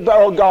 let's get,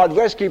 oh God,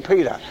 rescue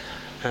Peter.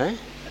 Hey?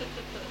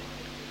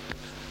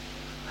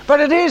 But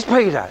it is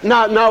Peter.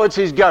 No, it's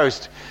his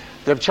ghost.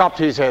 They've chopped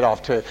his head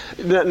off too.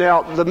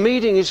 Now, the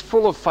meeting is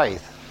full of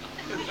faith.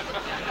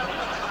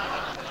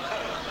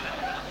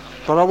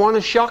 But I want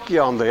to shock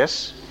you on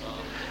this.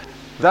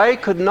 They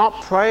could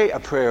not pray a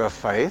prayer of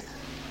faith.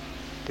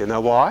 Do you know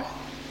why?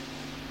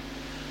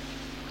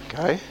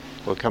 Okay.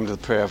 We'll come to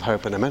the prayer of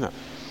hope in a minute.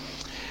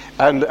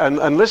 And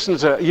listen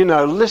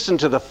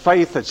to the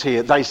faith that's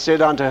here. They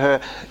said unto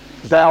her,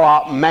 thou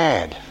art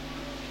mad.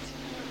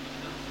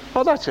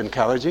 Well, that's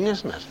encouraging,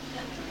 isn't it?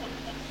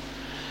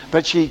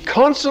 But she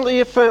constantly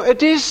affirmed,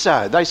 it is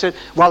so. They said,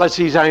 well, it's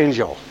his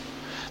angel.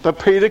 But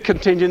Peter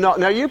continued not.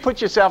 Now you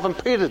put yourself in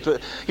Peter's,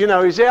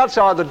 he's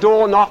outside the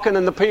door knocking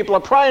and the people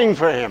are praying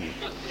for him.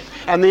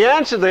 And the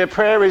answer to their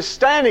prayer is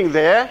standing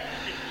there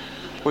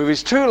with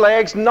his two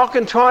legs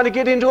knocking, trying to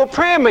get into a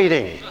prayer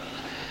meeting.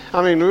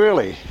 I mean,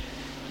 really.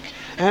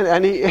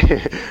 And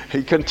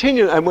he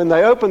continued, and when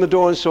they opened the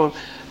door and saw him,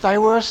 they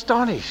were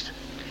astonished.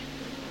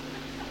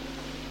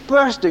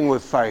 Bursting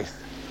with faith.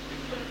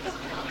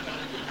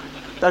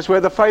 That's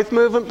where the faith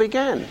movement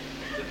began.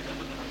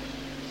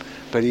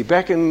 But he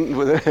beckoned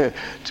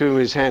to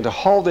his hand to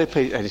hold their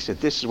peace, and he said,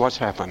 this is what's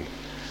happened.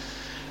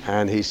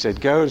 And he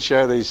said, go and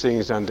show these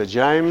things unto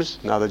James,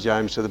 another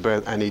James to the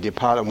brethren, and he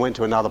departed and went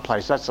to another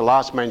place. That's the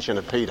last mention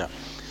of Peter.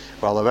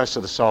 While the rest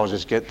of the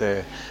soldiers get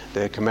their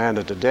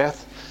commander to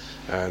death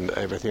and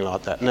everything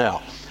like that.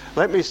 Now,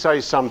 let me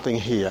say something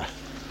here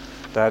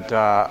that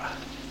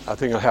I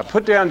think will help.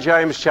 Put down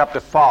James chapter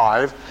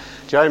 5.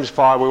 James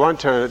 5, we won't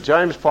turn it.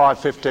 James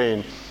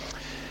 5:15.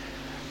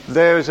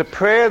 There's a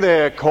prayer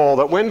there called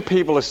that when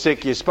people are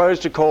sick, you're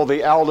supposed to call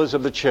the elders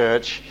of the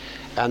church.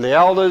 And the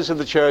elders of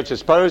the church are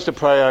supposed to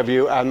pray over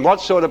you. And what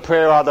sort of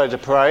prayer are they to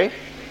pray?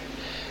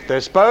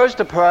 They're supposed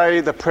to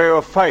pray the prayer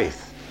of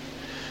faith.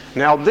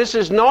 Now, this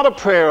is not a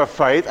prayer of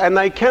faith, and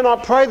they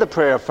cannot pray the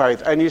prayer of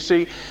faith. And you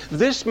see,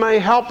 this may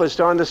help us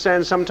to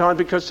understand sometimes,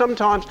 because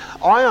sometimes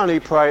I only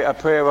pray a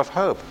prayer of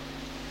hope.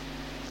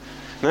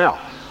 Now,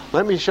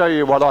 let me show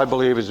you what I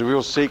believe is the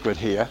real secret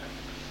here.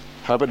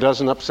 Hope it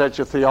doesn't upset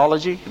your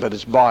theology, but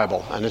it's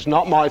Bible. And it's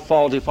not my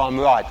fault if I'm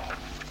right.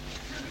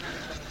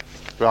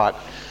 Right.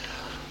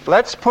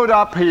 Let's put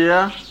up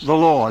here the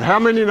Lord. How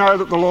many know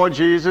that the Lord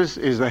Jesus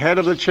is the head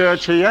of the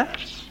church here?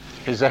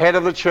 He's the head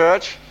of the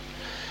church.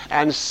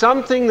 And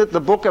something that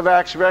the book of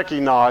Acts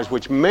recognized,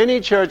 which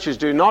many churches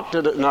do not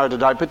know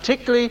today,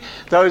 particularly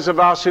those of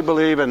us who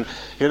believe in,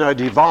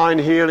 divine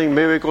healing,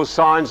 miracles,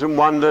 signs and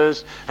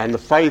wonders, and the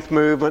faith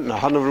movement and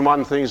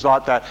 101 things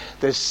like that.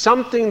 There's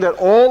something that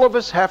all of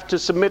us have to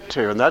submit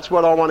to, and that's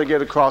what I want to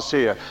get across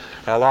here,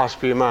 our last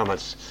few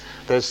moments.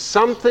 There's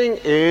something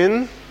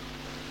in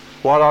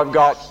what I've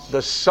got,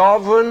 the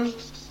sovereign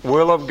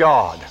will of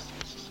God.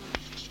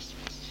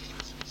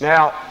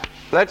 Now,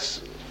 let's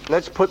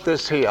put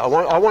this here. I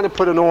want to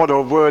put an order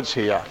of words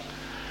here.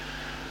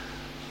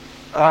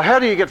 How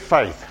do you get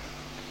faith?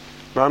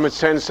 Romans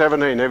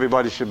 10:17.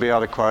 Everybody should be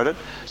able to quote it.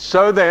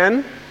 So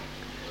then,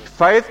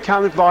 faith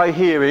comes by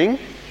hearing.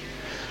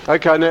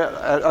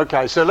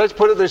 Okay, so let's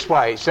put it this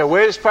way. So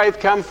where does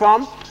faith come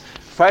from?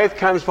 Faith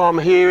comes from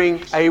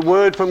hearing a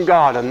word from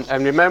God.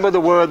 And remember,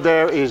 the word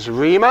there is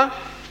rhema.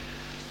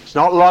 It's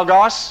not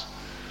logos.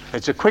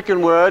 It's a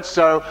quickened word.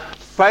 So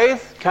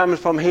faith comes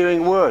from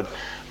hearing word.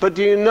 But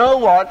do you know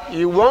what?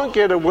 You won't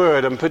get a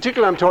word, and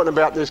particularly I'm talking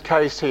about this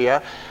case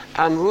here,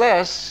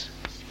 unless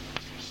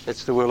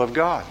it's the will of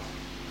God.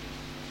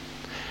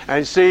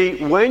 And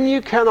see, when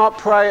you cannot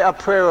pray a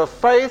prayer of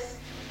faith,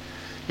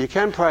 you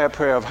can pray a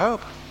prayer of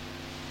hope.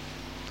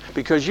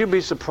 Because you'd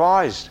be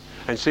surprised.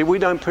 And see, we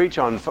don't preach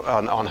on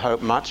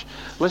hope much.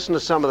 Listen to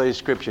some of these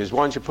scriptures.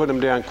 Why don't you put them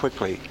down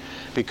quickly?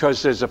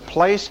 Because there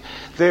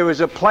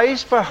is a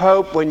place for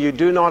hope when you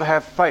do not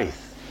have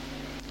faith.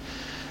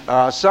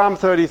 Psalm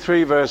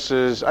 33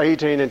 verses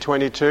 18 and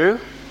 22.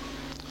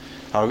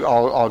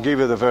 I'll give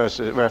you the verse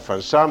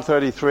reference. Psalm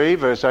 33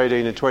 verse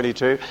 18 and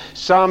 22.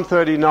 Psalm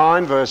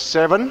 39 verse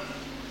 7.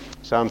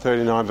 Psalm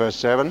 39 verse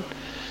 7.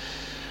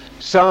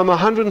 Psalm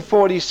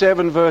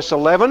 147 verse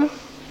 11.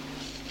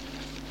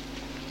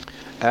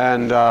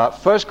 And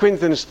 1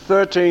 Corinthians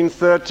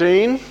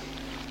 13:13.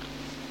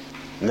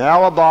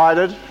 Now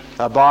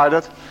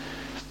abideth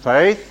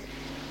faith,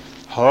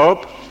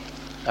 hope,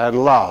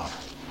 and love.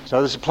 So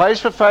there's a place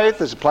for faith,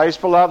 there's a place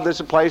for love, there's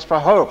a place for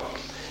hope.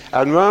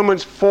 And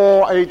Romans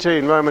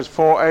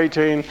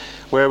 4:18,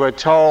 where we're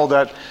told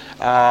that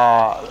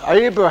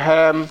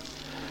Abraham,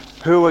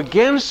 who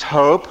against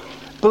hope,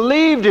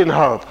 believed in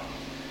hope.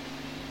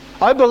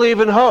 I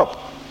believe in hope.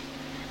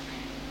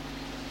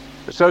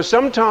 So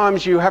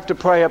sometimes you have to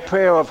pray a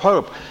prayer of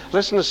hope.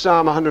 Listen to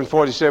Psalm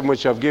 147,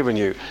 which I've given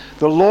you.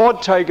 The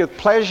Lord taketh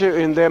pleasure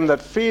in them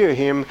that fear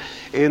him,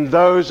 in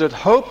those that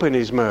hope in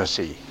his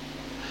mercy.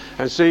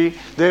 And see,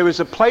 there is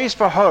a place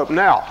for hope.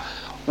 Now,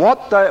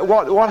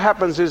 what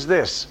happens is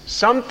this.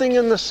 Something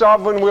in the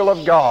sovereign will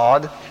of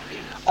God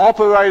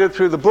operated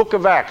through the book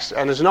of Acts,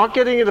 and is not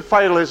getting into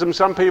fatalism.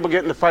 Some people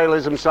get into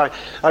fatalism saying,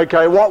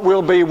 okay, what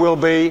will be, will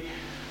be.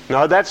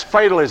 No, that's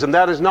fatalism.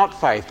 That is not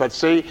faith. But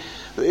see,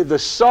 the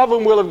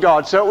sovereign will of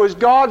God. So it was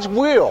God's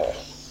will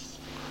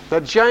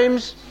that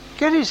James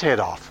get his head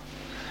off.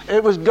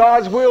 It was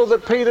God's will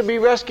that Peter be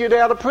rescued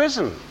out of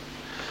prison.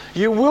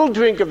 You will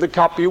drink of the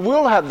cup. You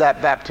will have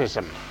that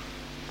baptism.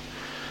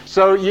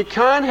 So you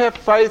can't have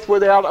faith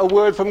without a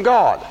word from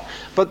God.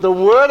 But the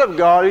word of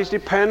God is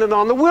dependent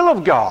on the will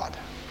of God.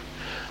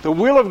 The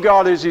will of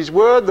God is his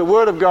word. The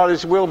word of God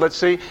is his will. But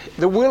see,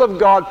 the will of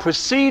God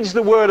precedes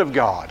the word of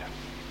God.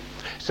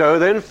 So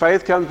then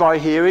faith comes by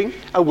hearing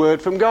a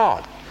word from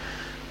God.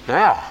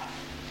 Now,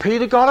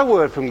 Peter got a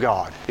word from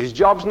God. His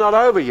job's not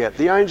over yet.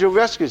 The angel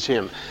rescues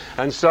him.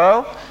 And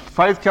so,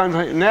 faith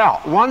comes.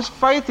 Now, once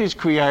faith is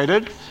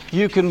created,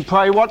 you can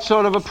pray what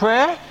sort of a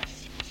prayer?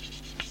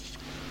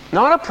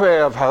 Not a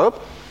prayer of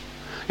hope.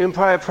 You can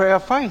pray a prayer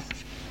of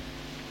faith.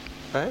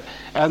 Okay?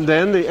 And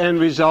then the end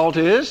result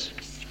is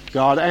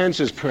God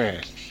answers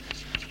prayers.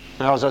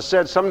 Now, as I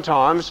said,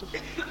 sometimes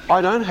I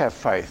don't have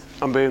faith.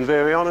 I'm being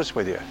very honest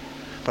with you.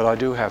 But I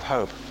do have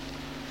hope.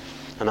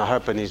 And I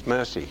hope in his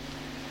mercy.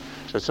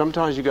 So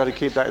sometimes you've got to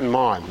keep that in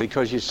mind,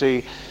 because you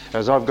see,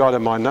 as I've got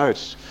in my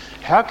notes,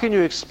 how can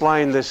you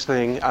explain this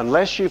thing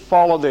unless you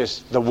follow this?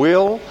 The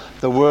will,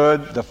 the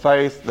word, the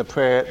faith, the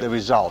prayer, the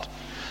result.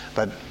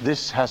 But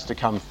this has to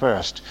come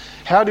first.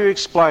 How do you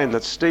explain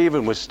that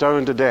Stephen was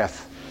stoned to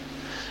death?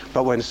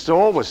 But when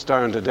Saul was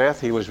stoned to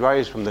death, he was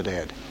raised from the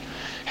dead.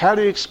 How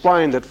do you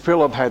explain that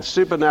Philip had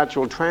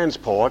supernatural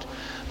transport,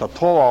 but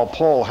poor old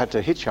Paul had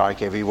to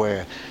hitchhike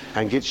everywhere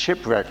and get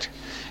shipwrecked?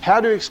 How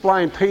do you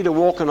explain Peter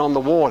walking on the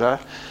water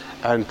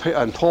and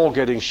Paul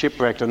getting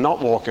shipwrecked and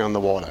not walking on the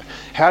water?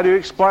 How do you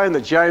explain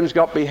that James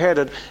got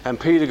beheaded and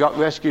Peter got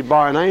rescued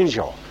by an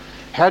angel?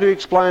 How do you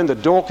explain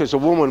that Dorcas, a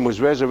woman, was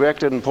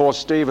resurrected and poor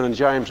Stephen and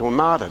James were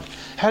martyred?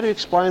 How do you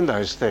explain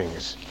those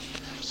things?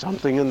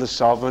 Something in the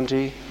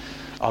sovereignty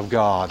of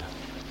God.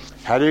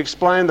 How do you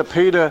explain that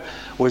Peter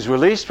was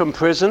released from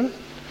prison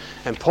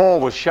and Paul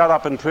was shut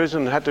up in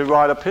prison and had to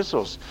write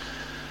epistles?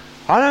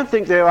 I don't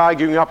think they're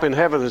arguing up in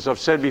heaven, as I've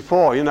said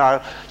before. You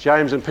know,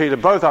 James and Peter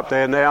both up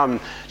there now, and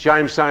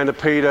James saying to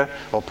Peter,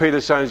 or Peter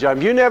saying to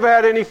James, you never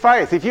had any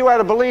faith. If you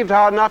had believed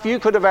hard enough, you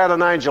could have had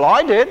an angel.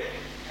 I did.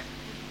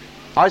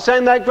 I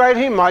sang that great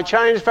hymn, my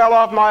chains fell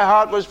off, my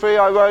heart was free,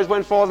 I rose,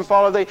 went forth and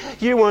followed thee.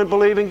 You weren't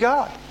believing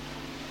God.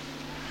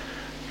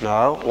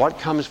 No, what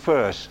comes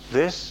first?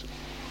 This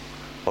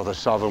or the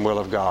sovereign will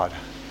of God?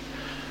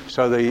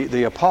 So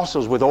the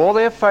apostles, with all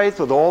their faith,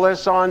 with all their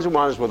signs and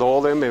wonders, with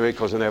all their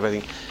miracles and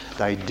everything,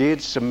 they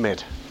did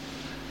submit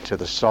to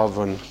the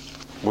sovereign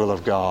will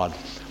of God.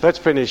 Let's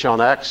finish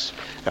on Acts.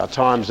 Our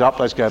time's up.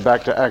 Let's go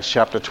back to Acts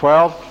chapter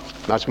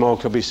 12. Much more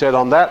could be said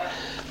on that.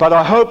 But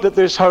I hope that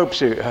this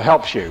helps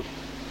you.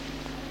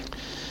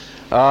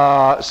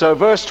 So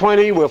verse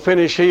 20, we'll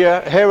finish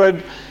here.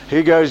 Herod,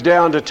 he goes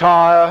down to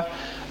Tyre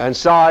and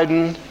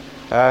Sidon,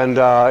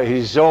 and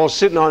he's all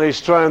sitting on his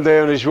throne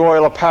there in his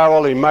royal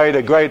apparel. He made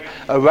a great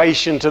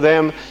oration to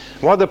them.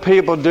 What do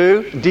people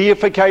do?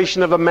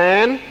 Deification of a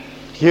man,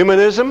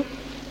 humanism.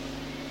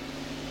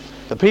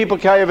 The people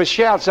gave a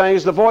shout saying,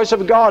 it's the voice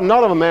of God,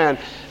 not of a man.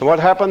 And what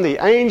happened? The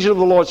angel of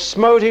the Lord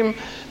smote him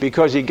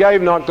because he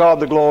gave not God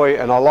the glory.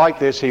 And I like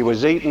this, he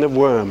was eaten of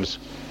worms.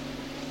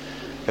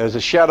 There's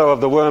a shadow of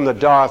the worm that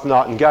dieth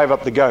not, and gave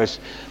up the ghost.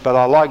 But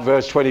I like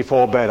verse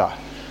 24 better.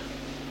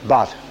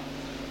 But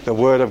the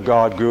word of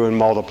God grew and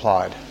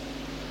multiplied.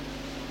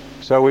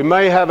 So we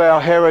may have our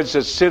Herods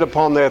that sit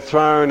upon their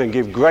throne and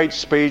give great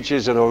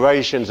speeches and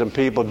orations, and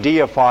people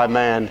deify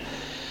man,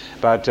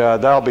 but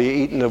they'll be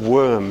eaten of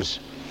worms.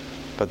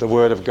 But the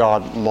word of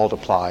God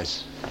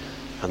multiplies,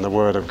 and the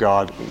word of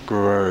God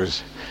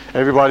grows.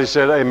 Everybody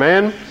said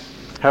amen.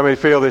 How many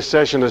feel this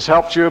session has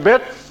helped you a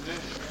bit?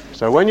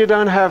 So when you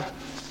don't have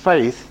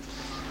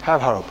faith,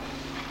 have hope.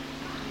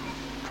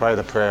 Pray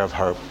the prayer of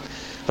hope.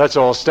 Let's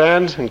all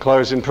stand and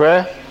close in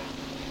prayer.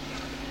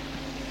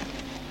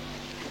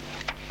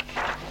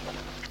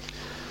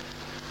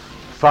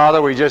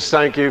 Father, we just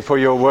thank you for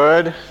your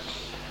word.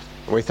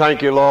 We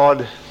thank you,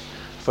 Lord,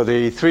 for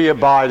the three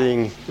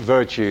abiding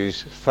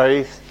virtues: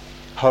 faith,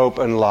 hope,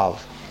 and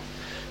love.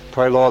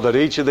 Pray, Lord, that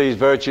each of these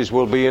virtues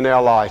will be in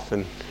our life,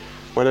 and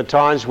when at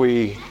times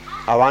we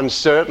are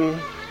uncertain,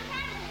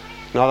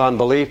 not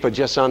unbelief, but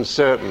just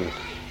uncertain,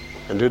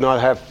 and do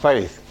not have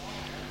faith,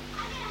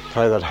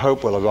 pray that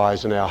hope will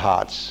arise in our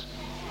hearts.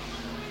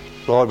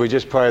 Lord, we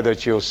just pray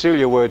that you'll seal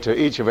your word to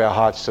each of our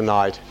hearts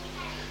tonight,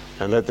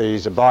 and let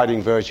these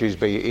abiding virtues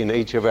be in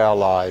each of our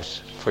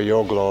lives for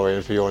your glory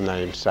and for your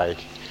name's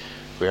sake.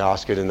 We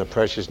ask it in the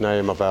precious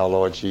name of our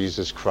Lord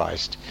Jesus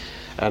Christ.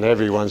 And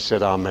everyone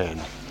said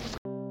amen.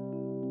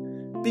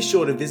 Be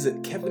sure to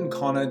visit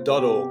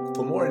kevinconnor.org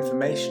for more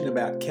information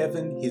about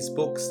Kevin, his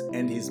books,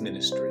 and his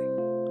ministry.